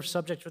number of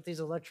subjects with these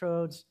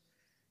electrodes.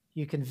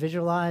 You can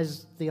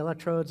visualize the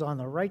electrodes on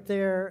the right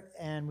there,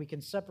 and we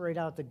can separate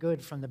out the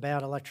good from the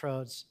bad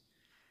electrodes.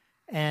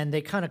 And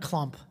they kind of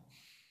clump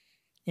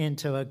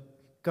into a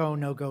go,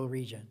 no-go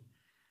region.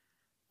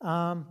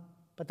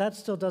 But that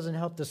still doesn't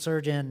help the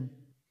surgeon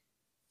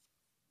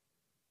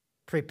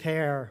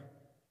prepare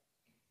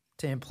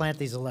to implant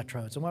these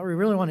electrodes. And what we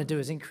really want to do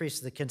is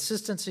increase the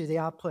consistency of the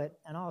output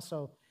and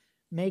also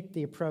make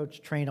the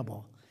approach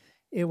trainable.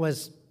 It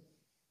was,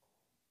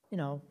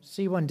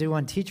 see one, do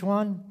one, teach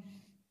one.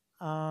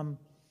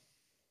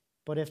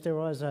 But if there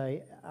was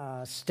a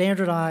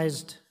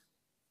standardized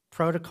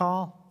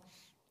protocol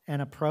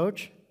and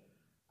approach,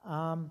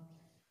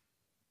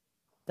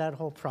 that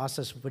whole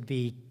process would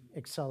be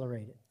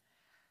accelerated.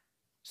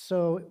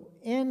 So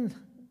in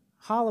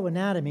hollow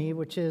anatomy,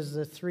 which is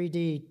the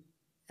 3D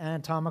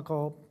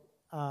anatomical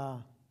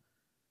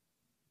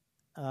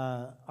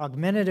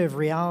augmentative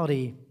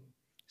reality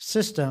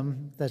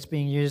system that's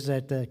being used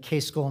at the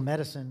Case School of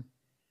Medicine,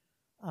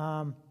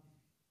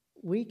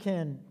 we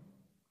can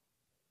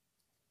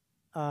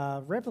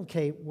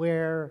replicate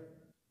where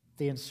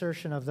the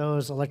insertion of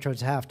those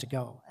electrodes have to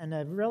go. And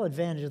the real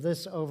advantage of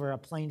this over a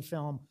plain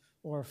film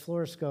or a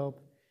fluoroscope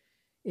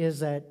is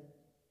that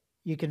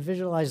you can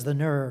visualize the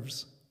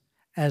nerves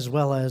as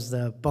well as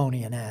the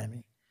bony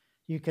anatomy.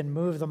 You can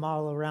move the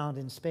model around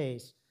in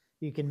space.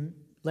 You can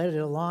let it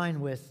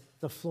align with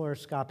the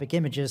fluoroscopic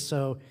images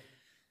so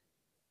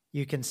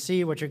you can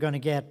see what you're going to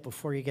get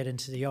before you get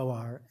into the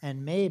OR.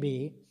 And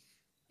maybe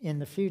in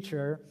the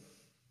future,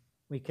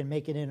 we can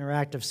make it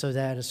interactive so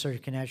that a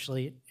surgeon can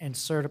actually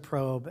insert a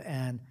probe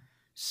and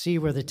see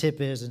where the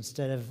tip is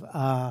instead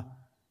of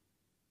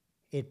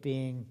it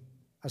being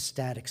a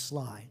static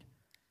slide.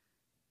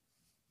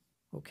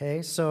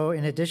 Okay, so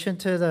in addition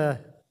to the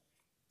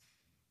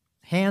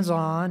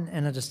hands-on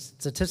and the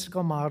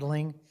statistical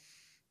modeling,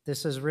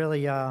 this is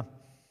really the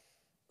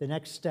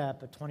next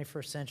step, a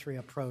 21st century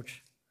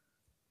approach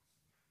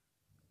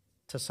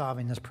to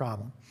solving this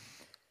problem.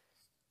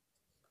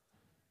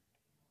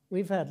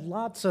 We've had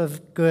lots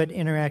of good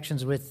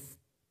interactions with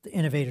the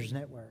Innovators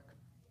Network.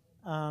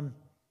 The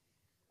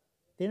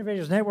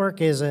Innovators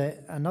Network is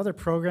another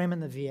program in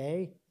the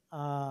VA.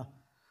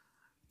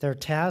 Their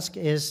task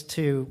is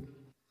to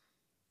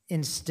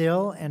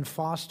instill and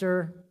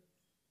foster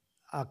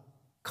a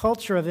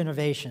culture of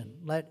innovation.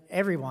 Let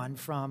everyone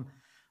from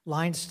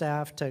line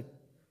staff to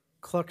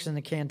clerks in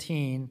the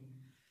canteen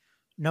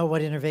know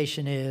what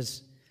innovation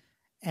is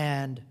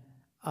and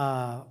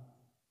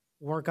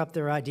work up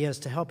their ideas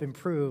to help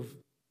improve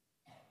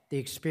the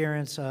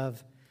experience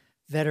of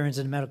veterans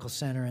in the medical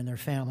center and their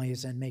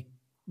families and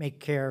make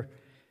care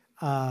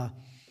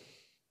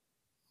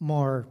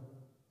more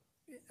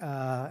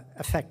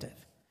effective.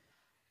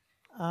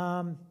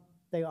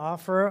 They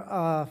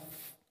offer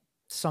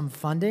some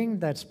funding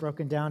that's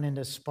broken down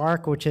into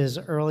SPARK, which is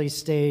early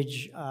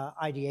stage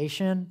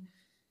ideation,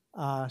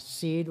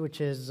 SEED,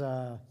 which is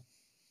a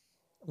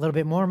little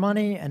bit more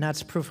money, and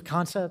that's proof of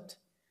concept,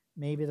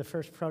 maybe the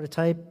first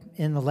prototype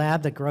in the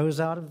lab that grows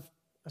out of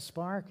a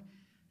SPARK,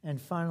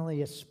 and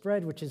finally a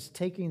SPREAD, which is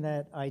taking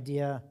that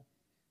idea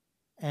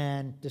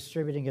and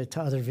distributing it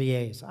to other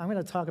VAs. I'm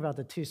going to talk about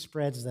the two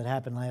spreads that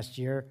happened last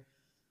year.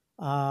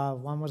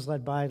 One was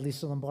led by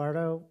Lisa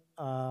Lombardo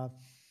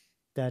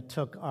that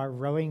took our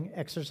rowing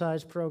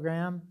exercise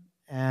program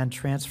and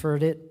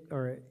transferred it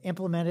or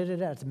implemented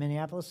it at the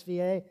Minneapolis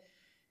VA,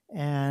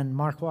 and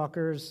Mark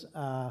Walker's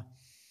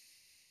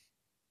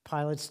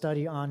pilot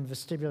study on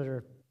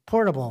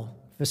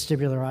portable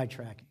vestibular eye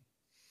tracking,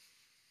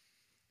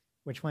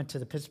 which went to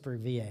the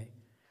Pittsburgh VA.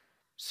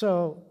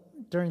 So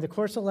during the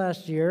course of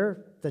last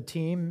year, the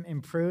team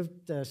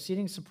improved the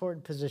seating support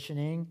and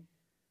positioning,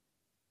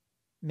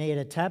 made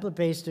a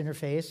tablet-based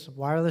interface,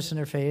 wireless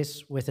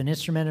interface with an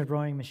instrumented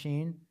rowing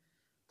machine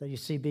that you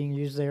see being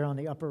used there on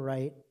the upper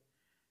right,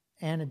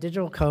 and a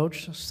digital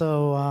coach.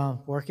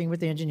 So working with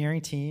the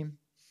engineering team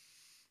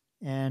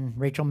and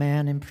Rachel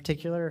Mann in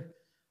particular,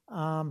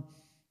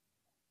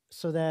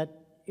 so that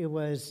it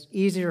was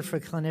easier for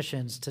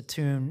clinicians to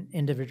tune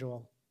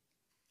individual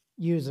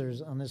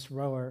users on this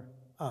rower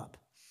up.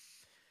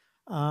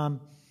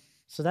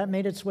 So that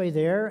made its way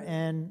there,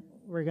 and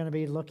we're going to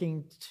be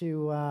looking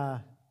to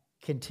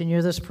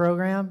continue this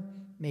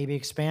program, maybe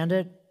expand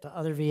it to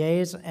other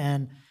VAs,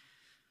 and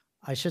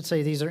I should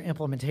say these are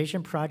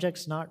implementation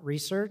projects, not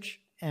research,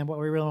 and what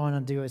we really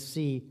want to do is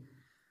see,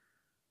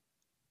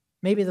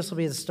 maybe this will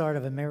be the start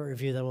of a merit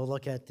review that will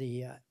look at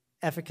the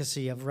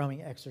efficacy of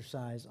rowing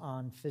exercise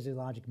on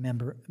physiologic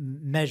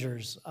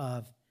measures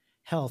of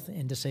health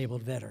in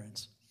disabled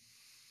veterans.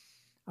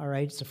 All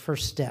right, it's the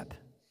first step.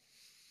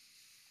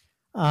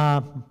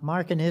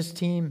 Mark and his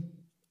team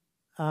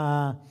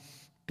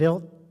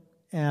built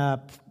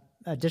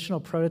additional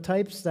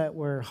prototypes that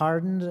were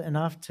hardened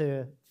enough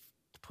to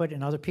put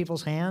in other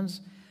people's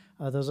hands.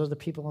 Those are the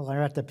people that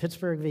are at the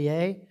Pittsburgh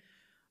VA.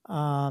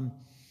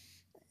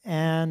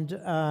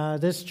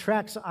 This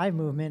tracks eye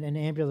movement in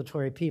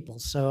ambulatory people.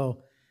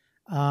 So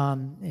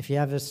if you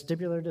have a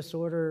vestibular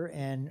disorder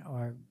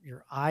or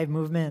your eye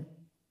movement,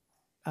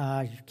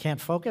 you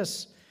can't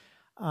focus,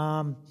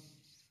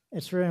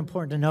 it's really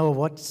important to know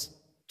what's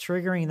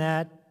triggering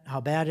that,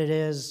 how bad it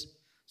is,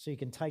 so you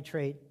can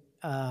titrate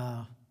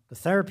the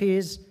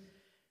therapies,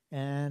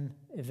 and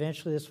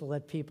eventually this will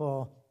let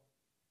people,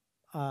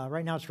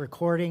 right now it's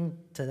recording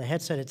to the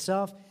headset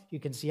itself. You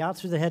can see out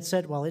through the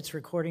headset while it's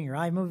recording your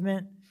eye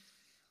movement.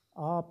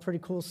 All pretty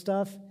cool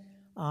stuff.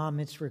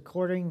 It's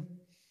recording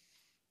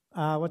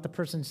what the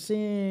person's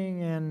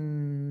seeing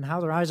and how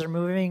their eyes are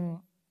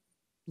moving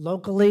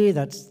locally.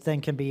 That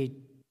then can be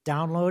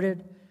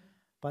downloaded,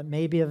 but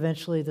maybe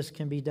eventually this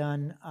can be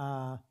done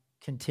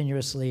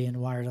continuously and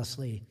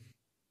wirelessly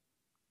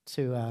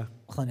to a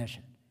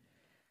clinician.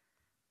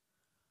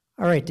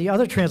 All right, the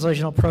other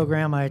translational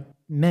program I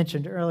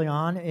mentioned early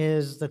on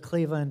is the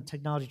Cleveland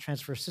Technology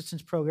Transfer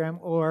Assistance Program,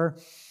 or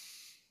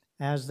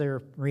as they're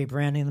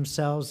rebranding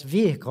themselves,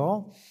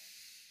 VEHICLE,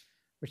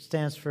 which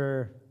stands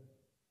for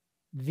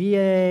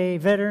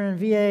Veteran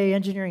VA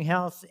Engineering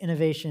Health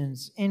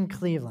Innovations in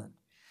Cleveland.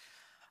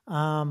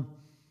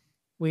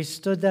 We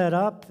stood that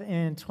up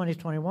in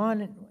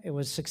 2021. It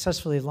was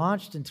successfully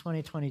launched in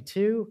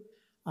 2022.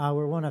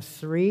 We're one of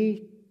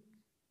 3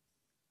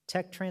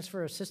 tech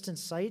transfer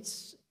assistance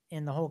sites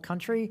in the whole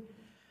country.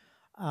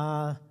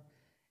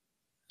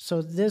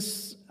 So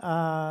these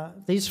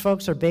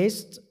folks are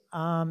based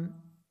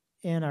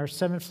in our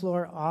 7th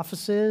floor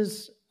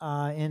offices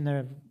in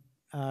the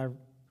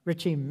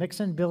Ritchie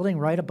Mixon building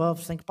right above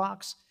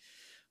ThinkBox,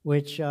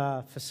 which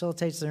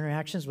facilitates the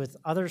interactions with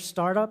other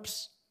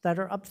startups that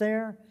are up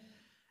there,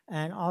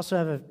 and also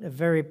have a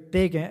very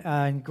big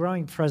and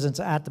growing presence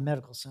at the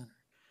medical center.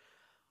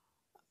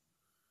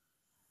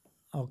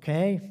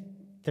 Okay,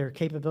 their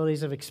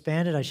capabilities have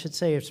expanded. I should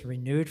say it's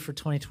renewed for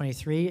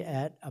 2023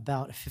 at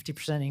about a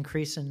 50%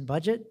 increase in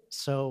budget,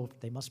 so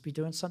they must be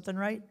doing something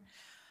right.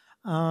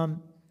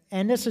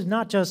 And this is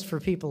not just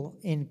for people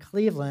in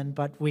Cleveland,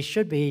 but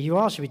you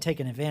all should be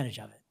taking advantage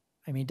of it.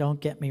 I mean,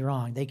 don't get me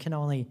wrong. They can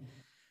only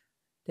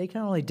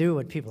do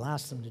what people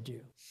ask them to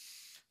do.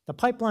 The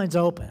pipeline's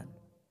open,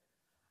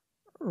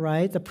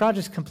 right? The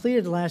project's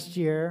completed last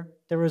year.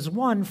 There was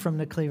one from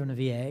the Cleveland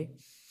VA,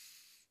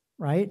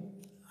 right?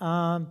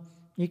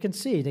 You can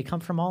see they come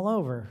from all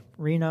over: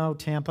 Reno,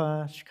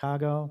 Tampa,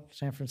 Chicago,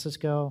 San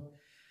Francisco.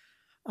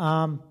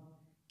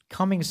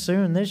 Coming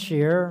soon this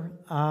year,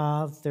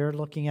 they're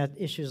looking at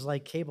issues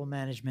like cable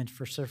management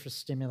for surface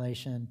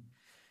stimulation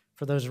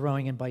for those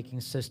rowing and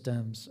biking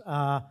systems,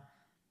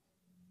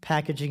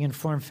 packaging and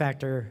form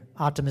factor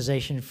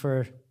optimization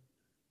for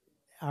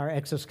our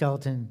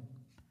exoskeleton,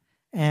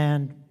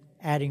 and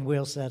adding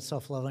wheels to that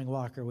self-leveling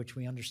walker, which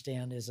we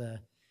understand is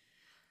a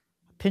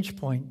pinch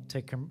point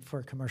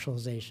for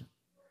commercialization.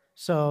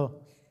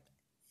 So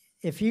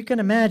if you can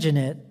imagine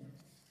it,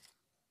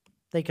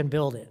 they can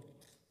build it.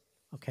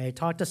 Okay,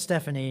 talk to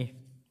Stephanie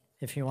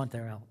if you want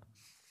their help.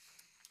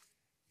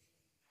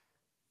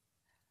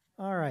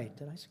 All right,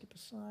 did I skip a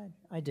slide?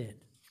 I did.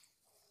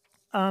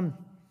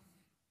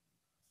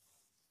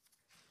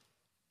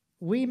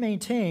 We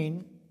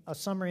maintain a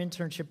summer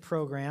internship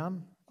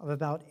program of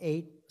about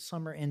 8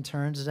 summer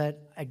interns that,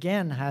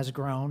 again, has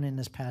grown in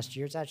this past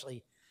year. It's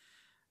actually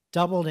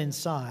doubled in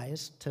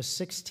size to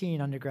 16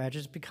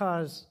 undergraduates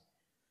because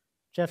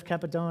Jeff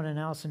Capadona and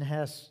Allison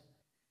Hess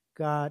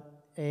got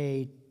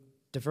a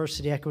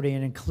Diversity, Equity,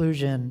 and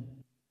Inclusion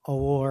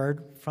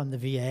Award from the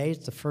VA.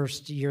 It's the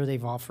first year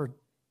they've offered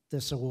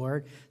this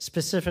award,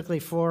 specifically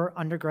for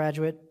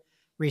undergraduate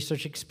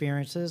research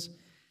experiences.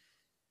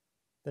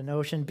 The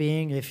notion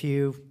being, if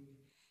you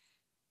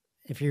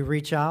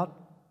reach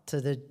out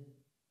to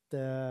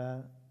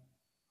the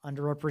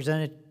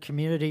underrepresented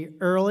community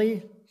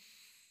early,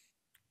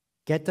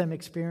 get them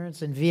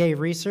experience in VA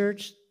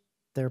research,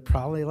 they're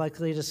probably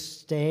likely to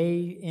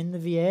stay in the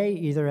VA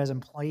either as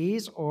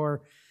employees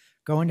or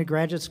go into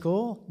graduate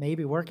school,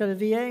 maybe work at a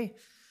VA.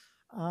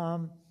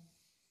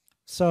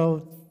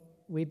 So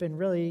we've been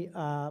really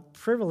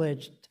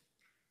privileged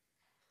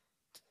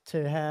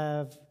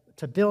to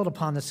build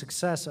upon the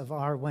success of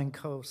our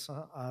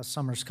WENCO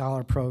Summer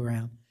Scholar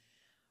Program.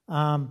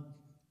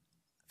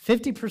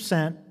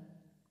 50%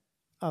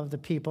 of the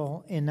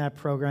people in that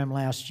program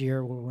last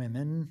year were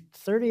women.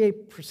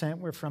 38%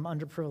 were from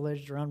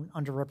underprivileged or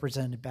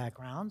underrepresented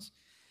backgrounds.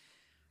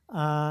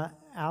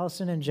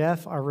 Allison and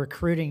Jeff are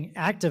recruiting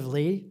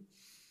actively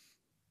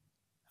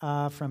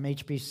from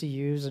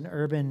HBCUs and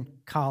urban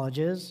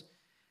colleges,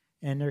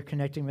 and they're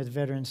connecting with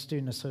veteran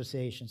student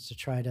associations to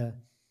try to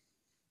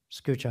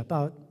scooch up.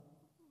 About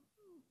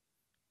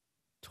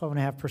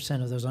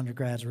 12.5% of those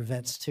undergrads were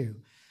vets too.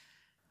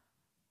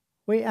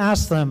 We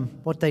asked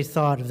them what they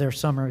thought of their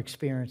summer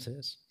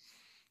experiences,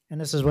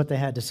 and this is what they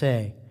had to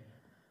say.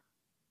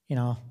 You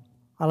know,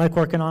 I like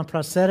working on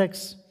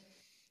prosthetics.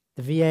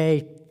 The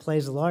VA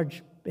plays a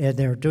large,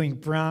 they're doing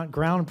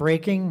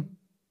groundbreaking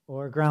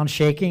or ground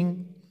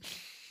shaking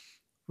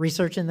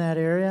research in that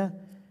area,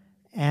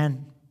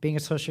 and being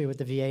associated with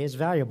the VA is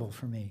valuable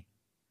for me.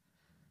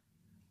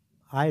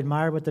 I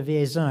admire what the VA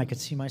has done. I could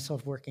see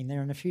myself working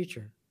there in the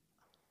future.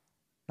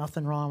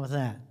 Nothing wrong with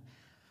that.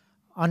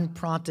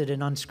 Unprompted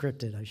and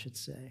unscripted, I should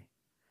say.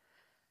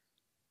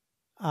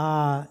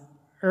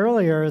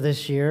 Earlier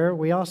this year,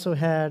 we also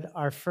had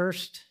our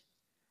first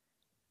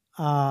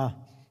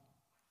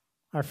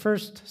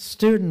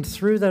student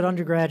through that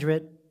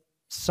undergraduate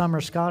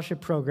summer scholarship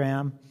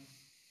program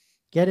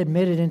get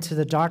admitted into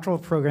the doctoral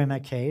program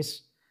at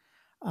Case.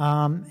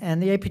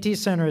 And the APT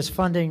Center is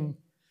funding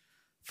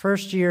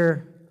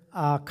first-year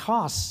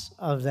costs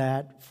of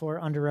that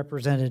for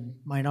underrepresented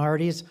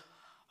minorities.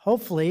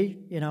 Hopefully,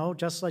 you know,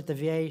 just like the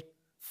VA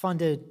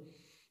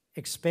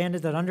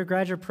expanded that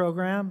undergraduate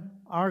program,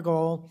 our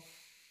goal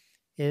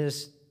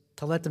is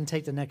to let them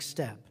take the next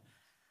step.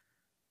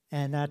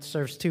 And that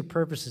serves 2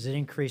 purposes. It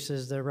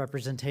increases their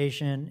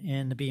representation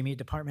in the BME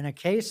department at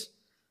Case,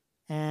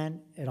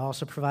 and it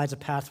also provides a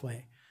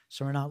pathway,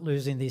 so we're not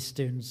losing these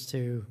students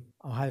to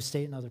Ohio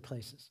State and other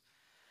places.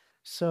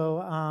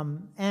 So,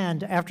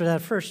 and after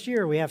that first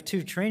year, we have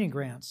 2 training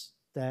grants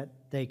that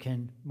they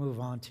can move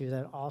on to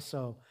that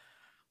also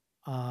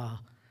are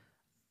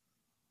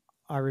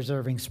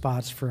reserving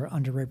spots for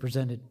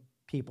underrepresented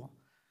people.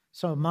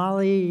 So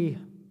Molly,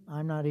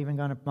 Molly,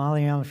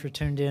 if you're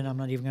tuned in, I'm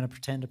not even going to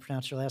pretend to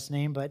pronounce your last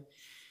name, but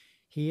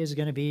he is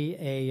going to be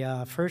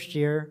a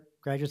first-year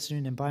graduate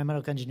student in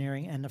biomedical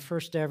engineering and the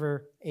first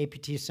ever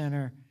APT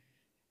Center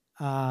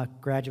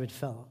graduate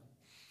fellow.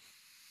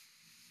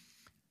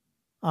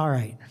 All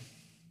right,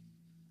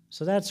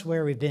 so that's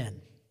where we've been.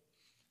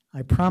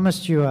 I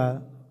promised you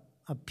a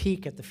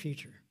peek at the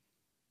future,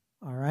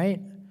 all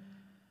right?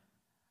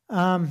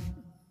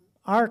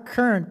 Our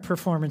current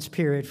performance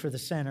period for the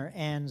center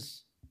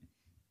ends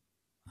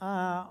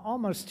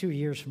almost 2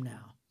 years from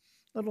now,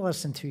 a little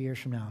less than 2 years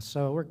from now.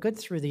 So we're good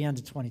through the end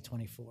of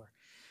 2024.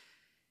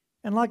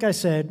 And like I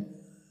said,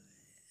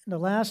 in the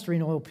last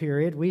renewal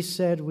period, we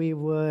said we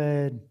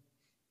would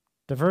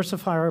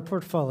diversify our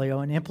portfolio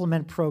and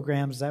implement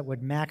programs that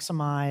would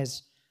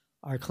maximize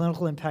our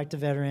clinical impact to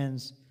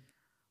veterans,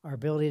 our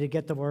ability to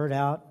get the word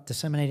out,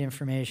 disseminate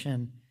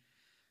information,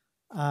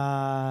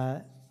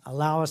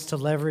 allow us to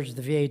leverage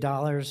the VA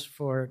dollars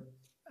for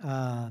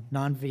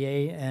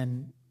non-VA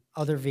and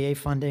other VA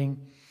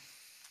funding,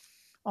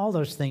 all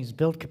those things,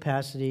 build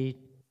capacity,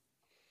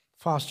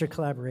 foster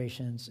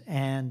collaborations,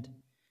 and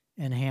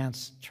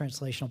enhance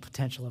translational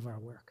potential of our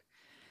work.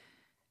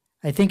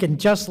 I think in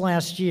just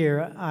last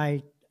year,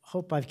 I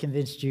hope I've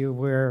convinced you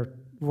we're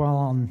well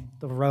on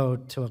the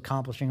road to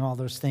accomplishing all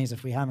those things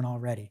if we haven't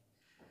already.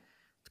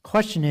 The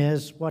question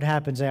is, what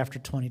happens after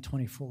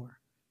 2024?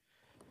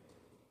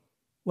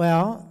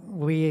 Well,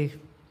 we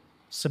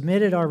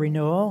submitted our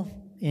renewal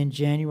in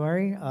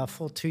January, a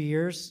full 2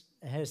 years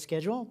ahead of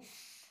schedule.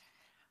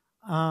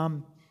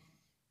 And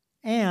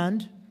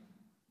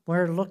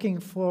we're looking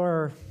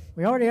for,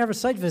 we already have a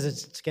site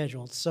visit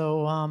scheduled,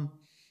 so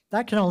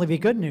that can only be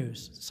good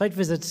news. Site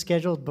visit was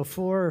scheduled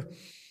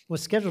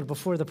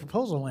before the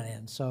proposal went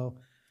in, so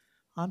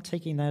I'm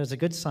taking that as a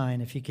good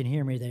sign if you can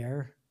hear me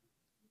there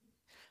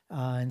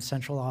in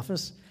central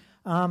office.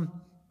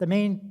 The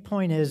main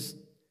point is,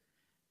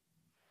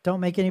 don't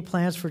make any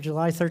plans for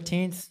July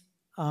 13th.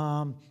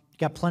 You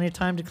got plenty of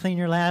time to clean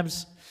your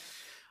labs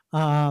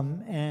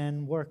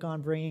and work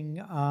on bringing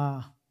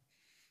our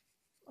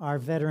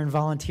veteran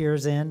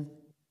volunteers in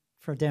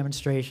for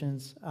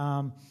demonstrations.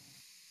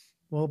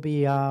 We'll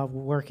be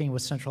working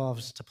with central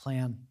office to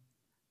plan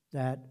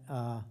that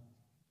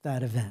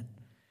event.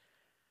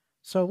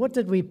 So what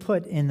did we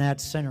put in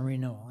that center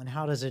renewal, and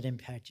how does it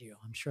impact you?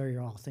 I'm sure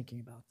you're all thinking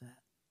about that.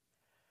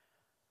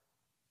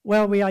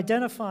 Well, we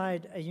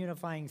identified a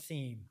unifying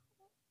theme,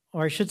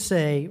 or I should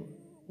say,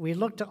 we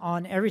looked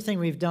on everything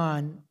we've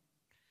done,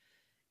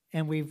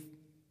 and we've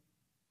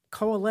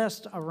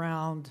coalesced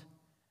around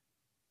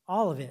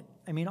all of it.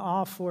 I mean,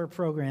 all 4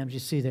 programs you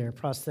see there: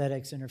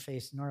 prosthetics,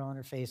 interface, neural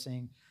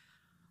interfacing,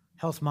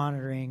 health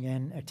monitoring,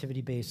 and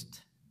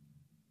activity-based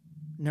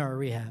neuro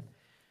rehab.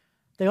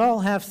 They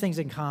all have things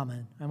in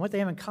common, and what they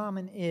have in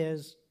common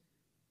is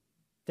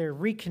they're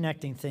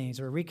reconnecting things,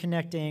 or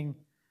reconnecting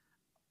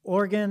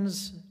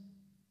organs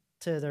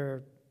to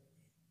their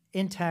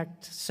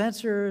intact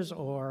sensors,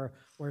 or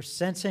we're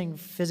sensing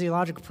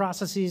physiological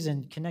processes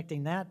and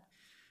connecting that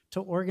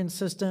to organ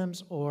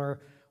systems,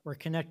 or we're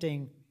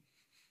connecting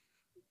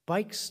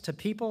bikes to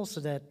people so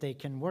that they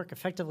can work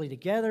effectively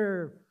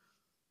together,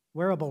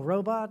 wearable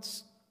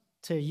robots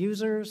to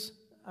users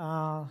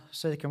so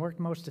they can work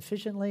most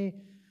efficiently.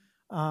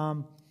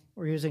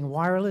 We're using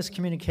wireless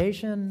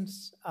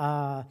communications,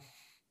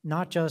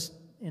 not just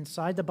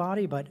inside the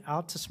body, but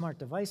out to smart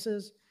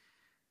devices.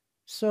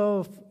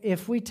 So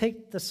if we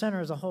take the center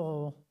as a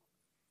whole,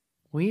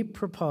 we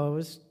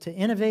propose to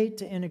innovate,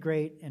 to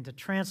integrate, and to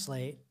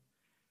translate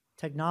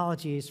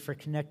technologies for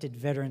connected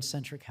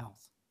veteran-centric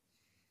health.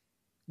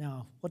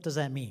 Now, what does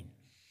that mean?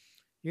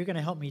 You're going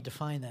to help me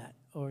define that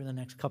over the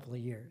next couple of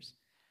years.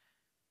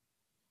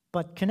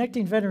 But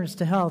connecting veterans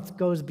to health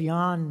goes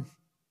beyond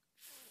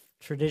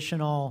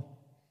traditional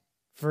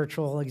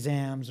virtual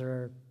exams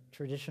or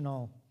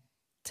traditional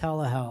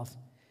telehealth,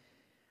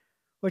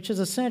 which is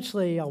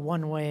essentially a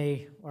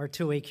one-way or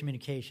two-way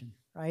communication,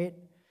 right?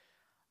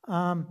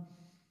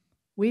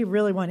 We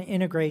really want to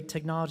integrate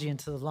technology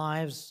into the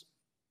lives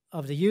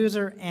of the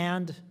user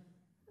and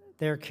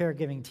their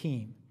caregiving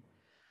team.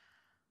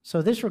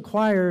 So this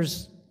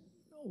requires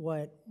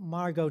what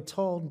Margot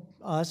told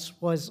us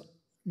was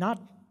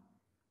not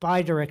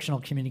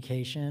bidirectional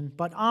communication,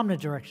 but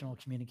omnidirectional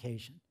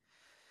communication.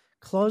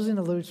 Closing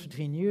the loops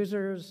between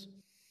users,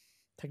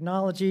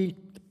 technology,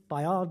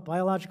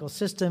 biological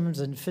systems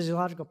and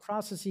physiological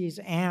processes,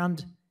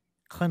 and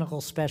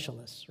clinical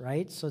specialists,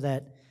 right? So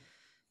that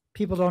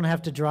people don't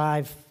have to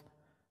drive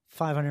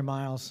 500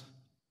 miles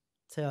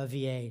to a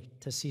VA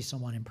to see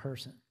someone in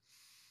person.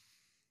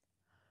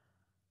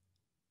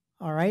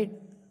 All right,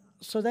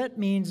 so that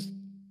means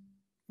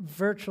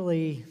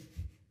virtually,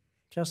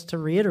 just to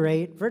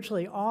reiterate,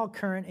 virtually all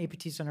current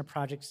APT Center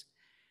projects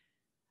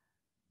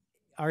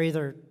are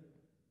either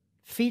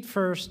feet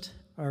first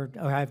or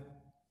have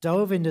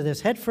dove into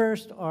this head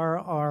first or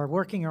are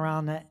working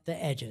around the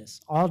edges,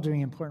 all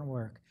doing important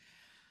work.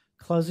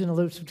 Closing the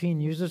loops between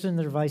users and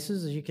their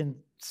devices, as you can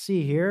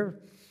see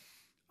here.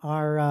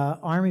 Our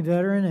Army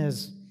veteran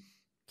is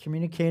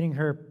communicating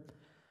her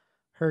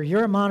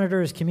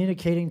uromonitor is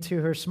communicating to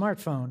her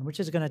smartphone, which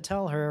is going to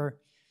tell her,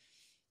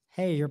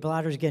 hey, your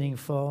bladder's getting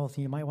full,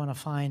 you might want to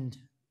find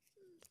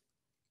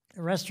a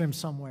restroom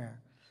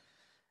somewhere.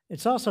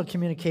 It's also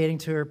communicating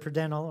to her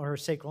pudendal or her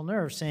sacral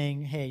nerve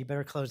saying, hey, you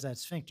better close that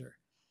sphincter.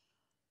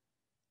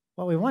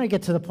 But we want to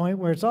get to the point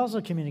where it's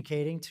also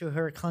communicating to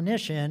her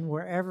clinician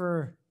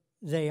wherever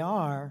they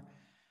are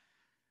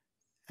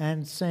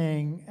and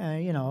saying,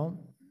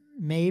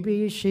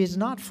 maybe she's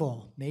not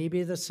full.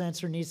 Maybe the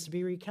sensor needs to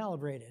be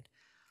recalibrated.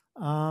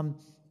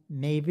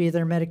 Maybe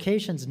their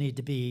medications need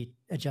to be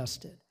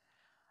adjusted.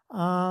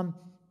 And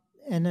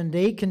then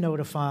they can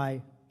notify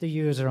the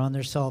user on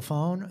their cell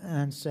phone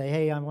and say,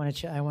 hey, I want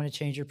to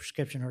change your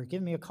prescription, or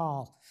give me a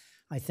call.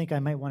 I think I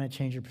might want to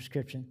change your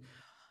prescription.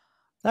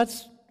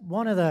 That's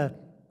one of the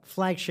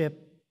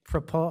flagship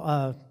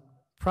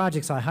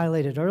projects I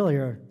highlighted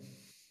earlier.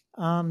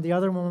 The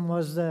other one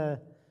was the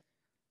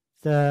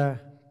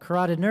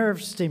carotid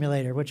nerve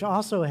stimulator, which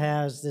also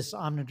has this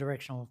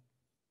omnidirectional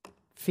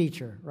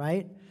feature,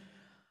 right?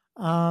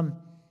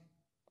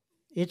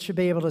 It should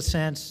be able to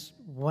sense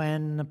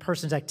when a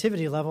person's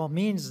activity level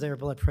means their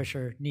blood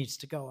pressure needs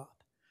to go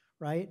up,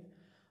 right?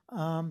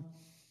 And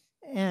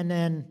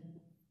then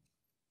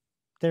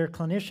their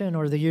clinician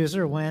or the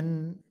user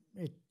when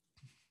it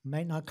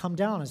might not come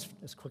down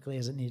as quickly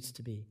as it needs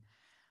to be.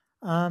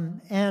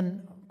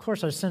 And of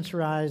course, our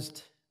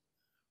sensorized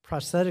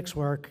prosthetics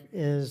work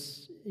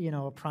is,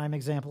 a prime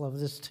example of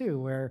this too,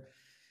 where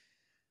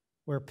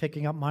we're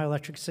picking up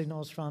myoelectric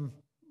signals from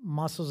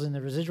muscles in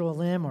the residual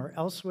limb or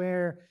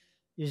elsewhere,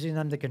 using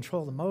them to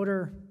control the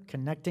motor,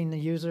 connecting the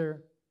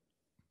user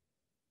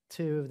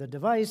to the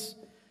device.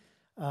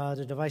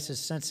 The device is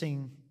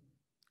sensing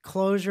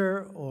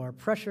closure or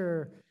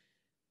pressure.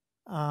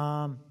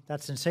 That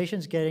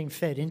sensation's getting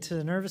fed into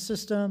the nervous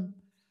system,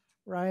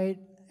 right?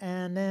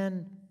 And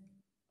then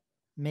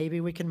maybe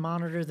we can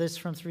monitor this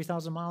from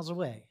 3,000 miles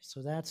away.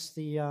 So that's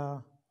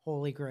the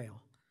Holy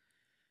Grail.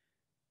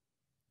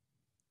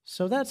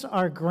 So that's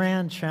our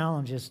grand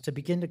challenge, is to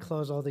begin to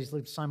close all these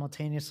loops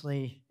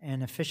simultaneously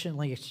and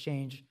efficiently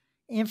exchange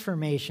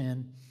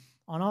information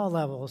on all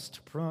levels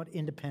to promote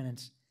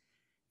independence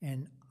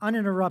and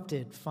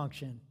uninterrupted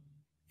function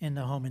in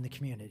the home and the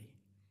community.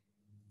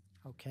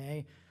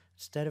 Okay?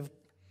 Instead of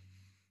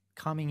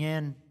coming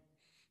in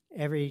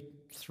every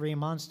 3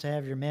 months to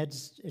have your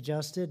meds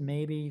adjusted,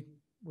 maybe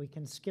we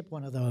can skip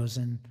one of those.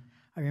 And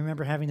I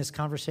remember having this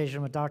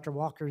conversation with Dr.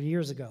 Walker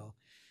years ago.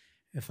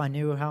 If I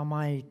knew how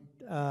my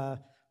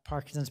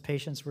Parkinson's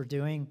patients were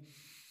doing,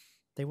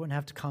 they wouldn't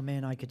have to come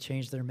in. I could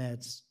change their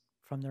meds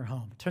from their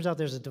home. Turns out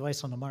there's a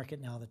device on the market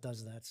now that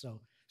does that.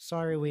 So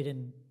sorry we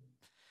didn't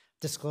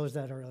disclose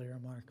that earlier,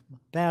 Mark.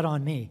 Bad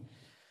on me.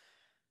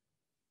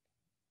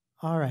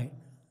 All right.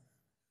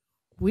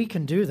 We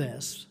can do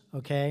this,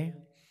 okay?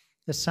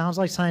 This sounds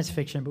like science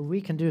fiction, but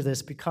we can do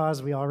this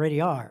because we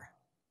already are,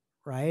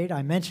 right?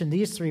 I mentioned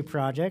these 3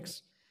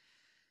 projects.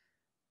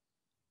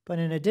 But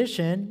in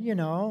addition,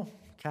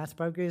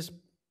 Katzberg is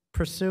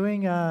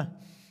pursuing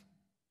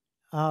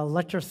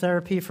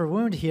electrotherapy for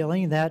wound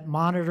healing that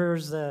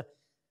monitors the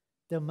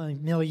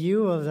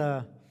milieu of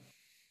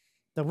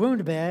the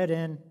wound bed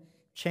and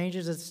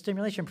changes its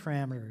stimulation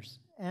parameters,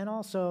 and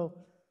also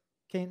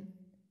can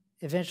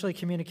eventually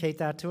communicate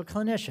that to a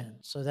clinician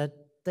so that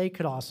they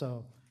could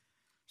also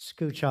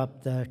scooch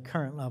up the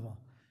current level.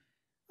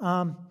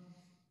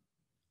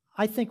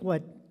 I think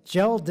what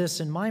gelled this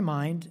in my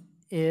mind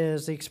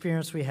is the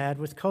experience we had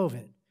with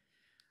COVID.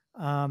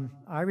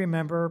 I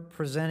remember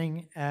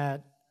presenting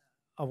at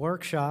a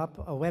workshop,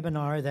 a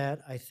webinar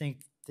that I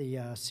think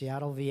the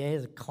Seattle VA,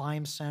 the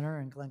Climb Center,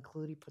 and Glenn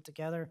Clutie put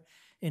together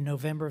in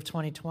November of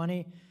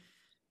 2020.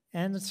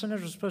 And the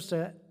centers were supposed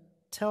to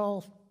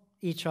tell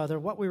each other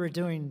what we were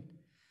doing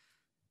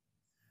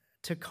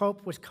to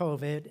cope with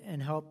COVID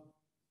and help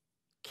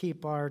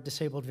keep our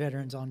disabled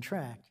veterans on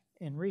track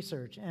in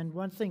research. And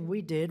one thing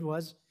we did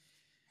was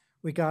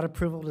we got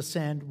approval to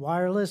send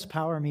wireless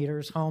power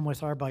meters home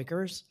with our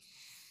bikers,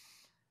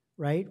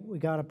 right? We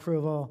got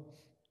approval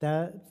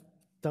that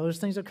those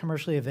things are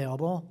commercially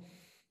available,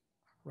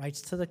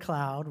 writes to the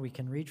cloud. We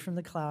can reach from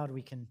the cloud.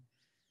 We can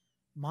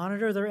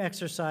monitor their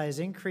exercise,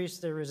 increase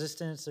their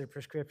resistance, their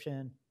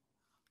prescription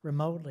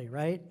remotely,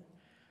 right?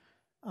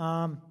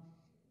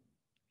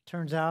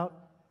 Turns out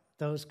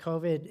those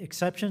COVID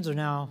exceptions are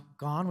now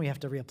gone. We have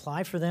to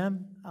reapply for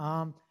them.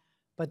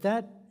 But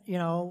that,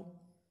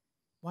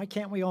 why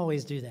can't we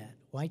always do that?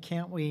 Why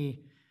can't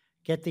we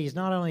get these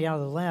not only out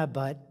of the lab,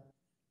 but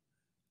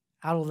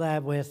out of the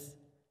lab with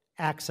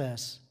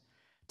access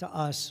to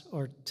us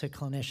or to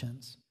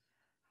clinicians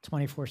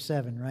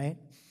 24/7, right?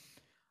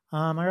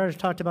 I already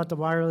talked about the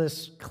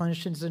wireless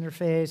clinicians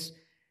interface,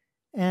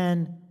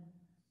 and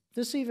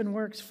this even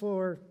works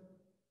for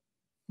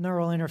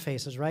neural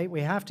interfaces, right?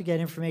 We have to get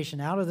information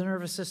out of the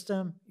nervous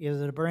system, either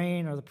the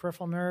brain or the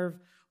peripheral nerve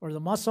or the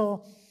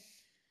muscle.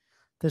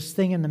 This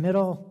thing in the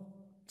middle,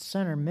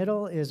 center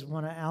middle, is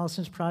one of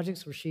Allison's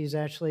projects where she's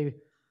actually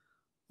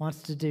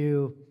wants to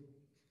do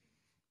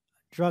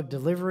drug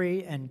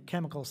delivery and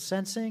chemical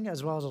sensing,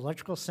 as well as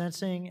electrical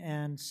sensing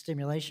and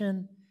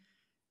stimulation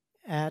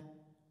at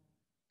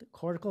the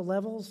cortical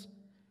levels.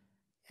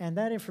 And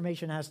that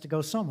information has to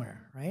go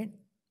somewhere, right?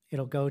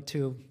 It'll go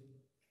to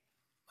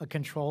a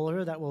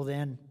controller that will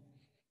then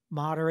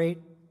moderate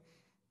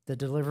the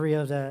delivery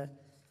of the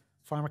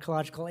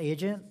pharmacological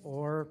agent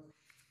or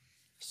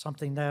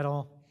something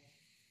that'll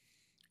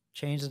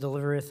change the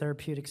delivery of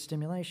therapeutic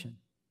stimulation,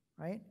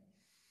 right?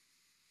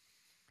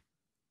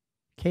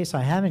 In case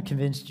I haven't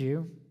convinced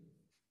you,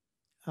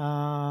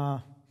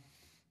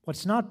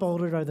 what's not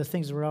bolded are the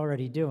things we're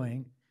already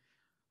doing.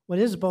 What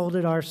is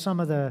bolded are some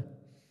of the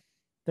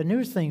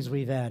new things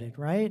we've added,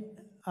 right?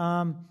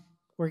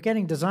 We're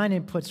getting design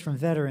inputs from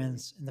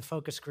veterans in the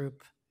focus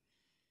group,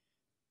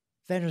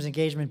 veterans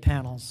engagement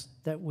panels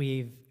that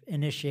we've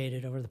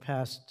initiated over the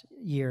past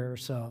year or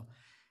so.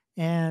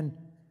 And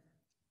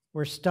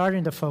we're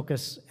starting to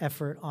focus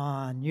effort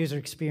on user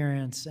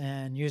experience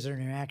and user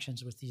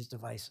interactions with these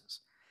devices.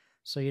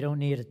 So you don't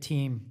need a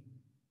team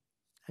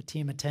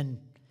of 10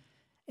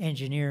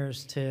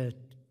 engineers to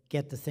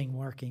get the thing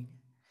working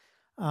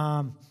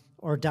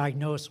or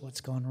diagnose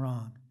what's going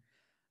wrong.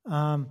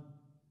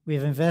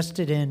 We've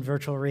invested in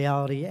virtual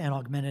reality and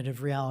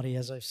augmentative reality,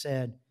 as I've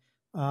said.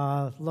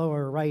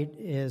 Lower right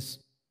is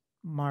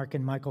Mark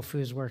and Michael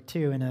Fu's work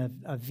too in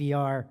a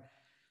VR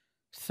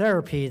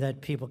therapy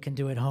that people can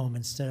do at home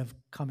instead of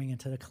coming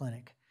into the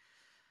clinic.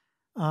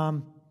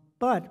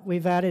 But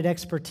we've added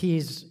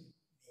expertise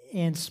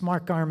in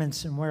smart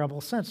garments and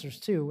wearable sensors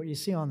too. What you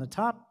see on the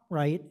top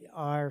right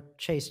are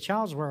Chase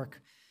Chow's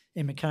work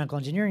in mechanical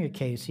engineering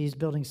case. He's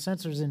building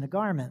sensors into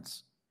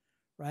garments,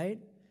 right?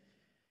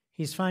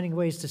 He's finding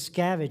ways to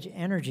scavenge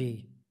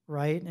energy,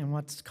 right? And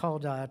what's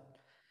called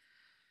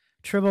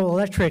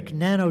triboelectric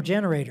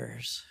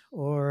nanogenerators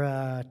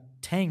or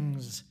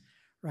TENGs,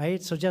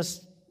 right? So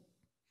just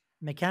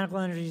mechanical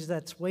energies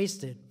that's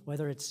wasted,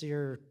 whether it's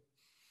your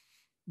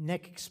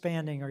neck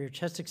expanding or your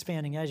chest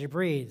expanding as you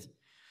breathe.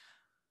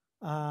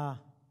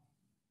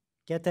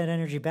 Get that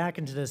energy back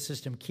into the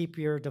system. Keep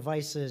your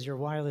devices, your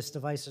wireless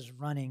devices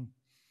running,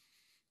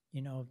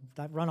 you know,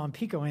 that run on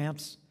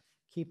picoamps,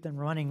 keep them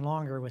running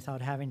longer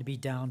without having to be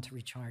down to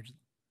recharge them.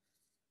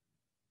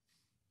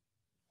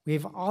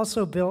 We've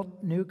also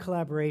built new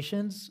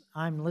collaborations.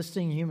 I'm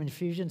listing Human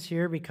Fusions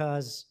here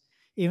because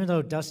even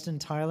though Dustin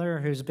Tyler,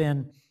 who's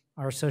been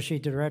our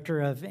Associate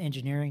Director of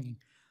Engineering and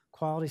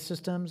Quality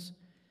Systems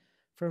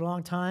for a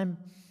long time,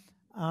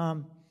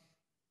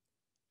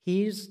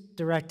 he's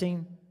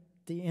directing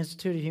the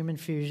Institute of Human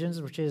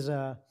Fusions, which is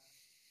a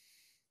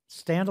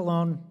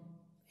standalone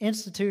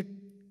institute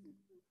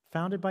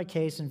founded by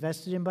Case,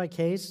 invested in by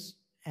Case,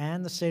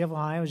 and the state of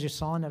Ohio, as you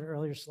saw in that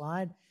earlier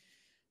slide,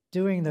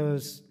 doing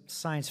those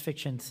science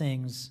fiction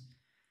things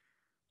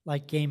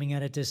like gaming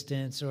at a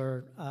distance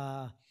or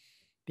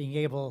being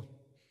able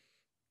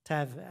to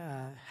have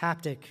a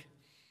haptic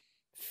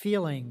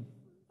feeling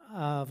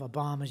of a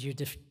bomb as you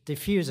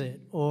diffuse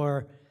it,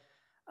 or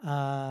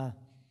a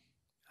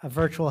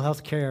virtual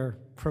healthcare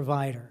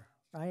provider,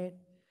 right?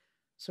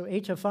 So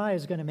HFI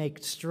is going to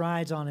make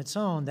strides on its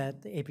own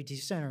that the APT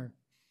Center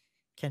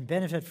can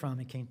benefit from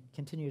and can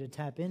continue to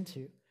tap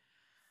into.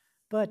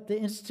 But the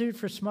Institute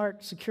for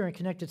Smart, Secure, and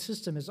Connected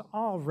System is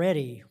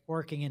already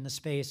working in the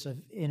space of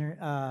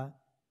the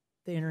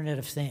Internet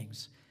of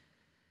Things.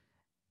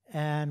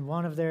 And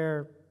one of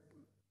their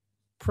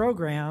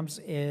programs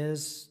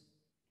is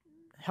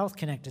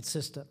health-connected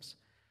systems.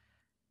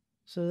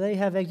 So they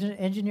have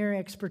engineering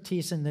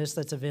expertise in this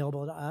that's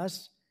available to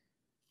us.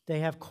 They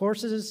have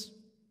courses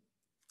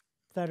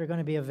that are going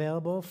to be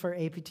available for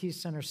APT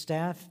Center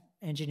staff,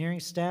 engineering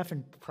staff,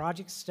 and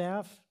project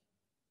staff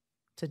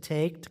to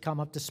take to come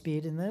up to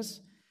speed in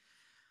this.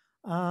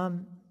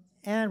 And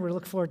we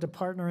look forward to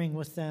partnering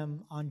with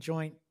them on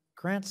joint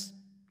grants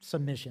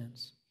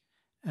submissions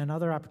and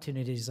other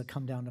opportunities that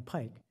come down the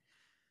pike.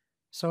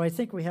 So I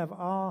think we have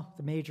all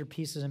the major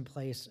pieces in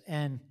place,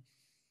 and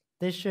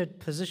this should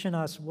position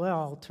us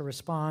well to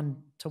respond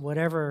to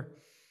whatever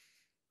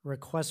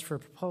requests for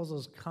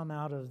proposals come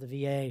out of the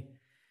VA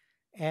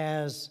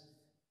as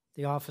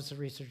the Office of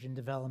Research and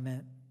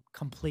Development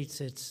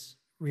completes its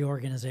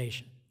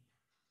reorganization.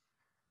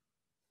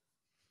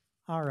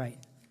 All right.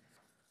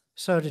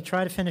 So to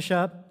try to finish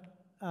up,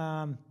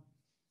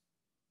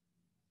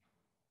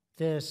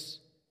 this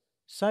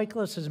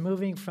cyclist is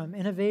moving from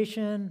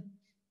innovation,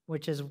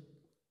 which is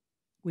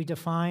we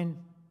define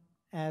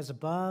as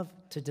above,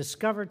 to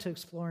discover, to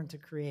explore, and to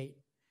create,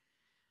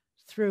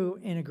 through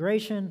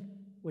integration,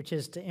 which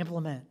is to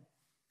implement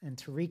and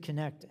to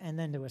reconnect and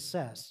then to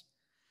assess,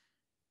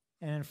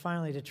 and then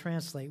finally to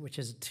translate, which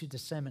is to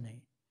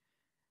disseminate.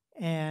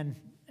 And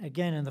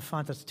again, in the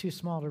font that's too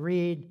small to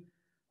read,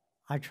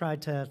 I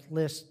tried to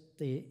list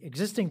the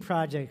existing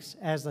projects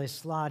as they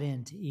slot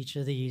into each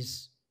of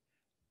these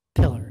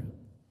pillars.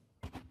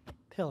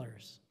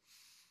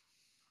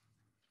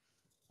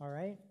 All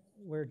right,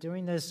 we're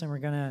doing this and we're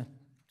going to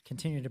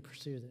continue to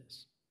pursue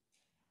this.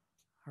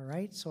 All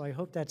right, so I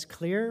hope that's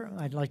clear.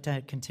 I'd like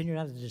to continue to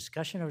have the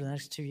discussion over the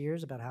next 2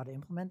 years about how to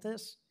implement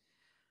this.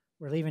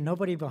 We're leaving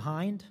nobody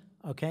behind,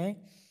 okay?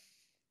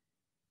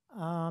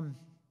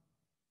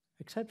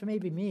 Except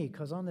maybe me,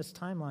 because on this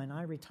timeline,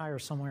 I retire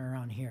somewhere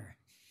around here.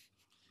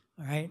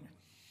 All right?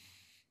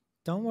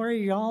 Don't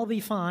worry, y'all will be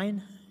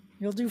fine.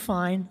 You'll do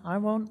fine. I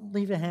won't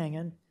leave you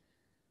hanging.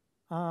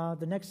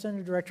 The next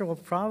center director will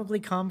probably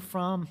come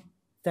from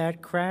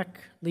that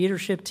crack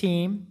leadership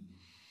team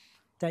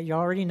that you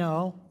already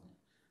know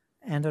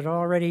and that are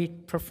already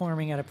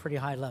performing at a pretty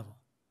high level.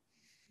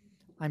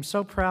 I'm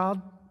so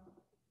proud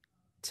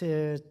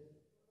to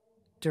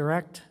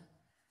direct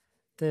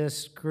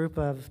this group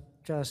of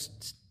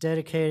just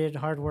dedicated,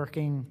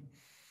 hardworking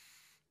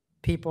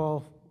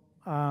people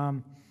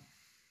who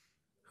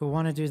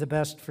want to do the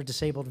best for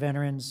disabled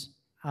veterans.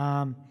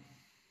 And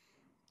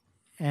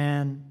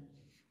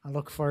I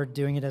look forward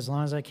to doing it as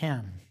long as I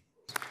can.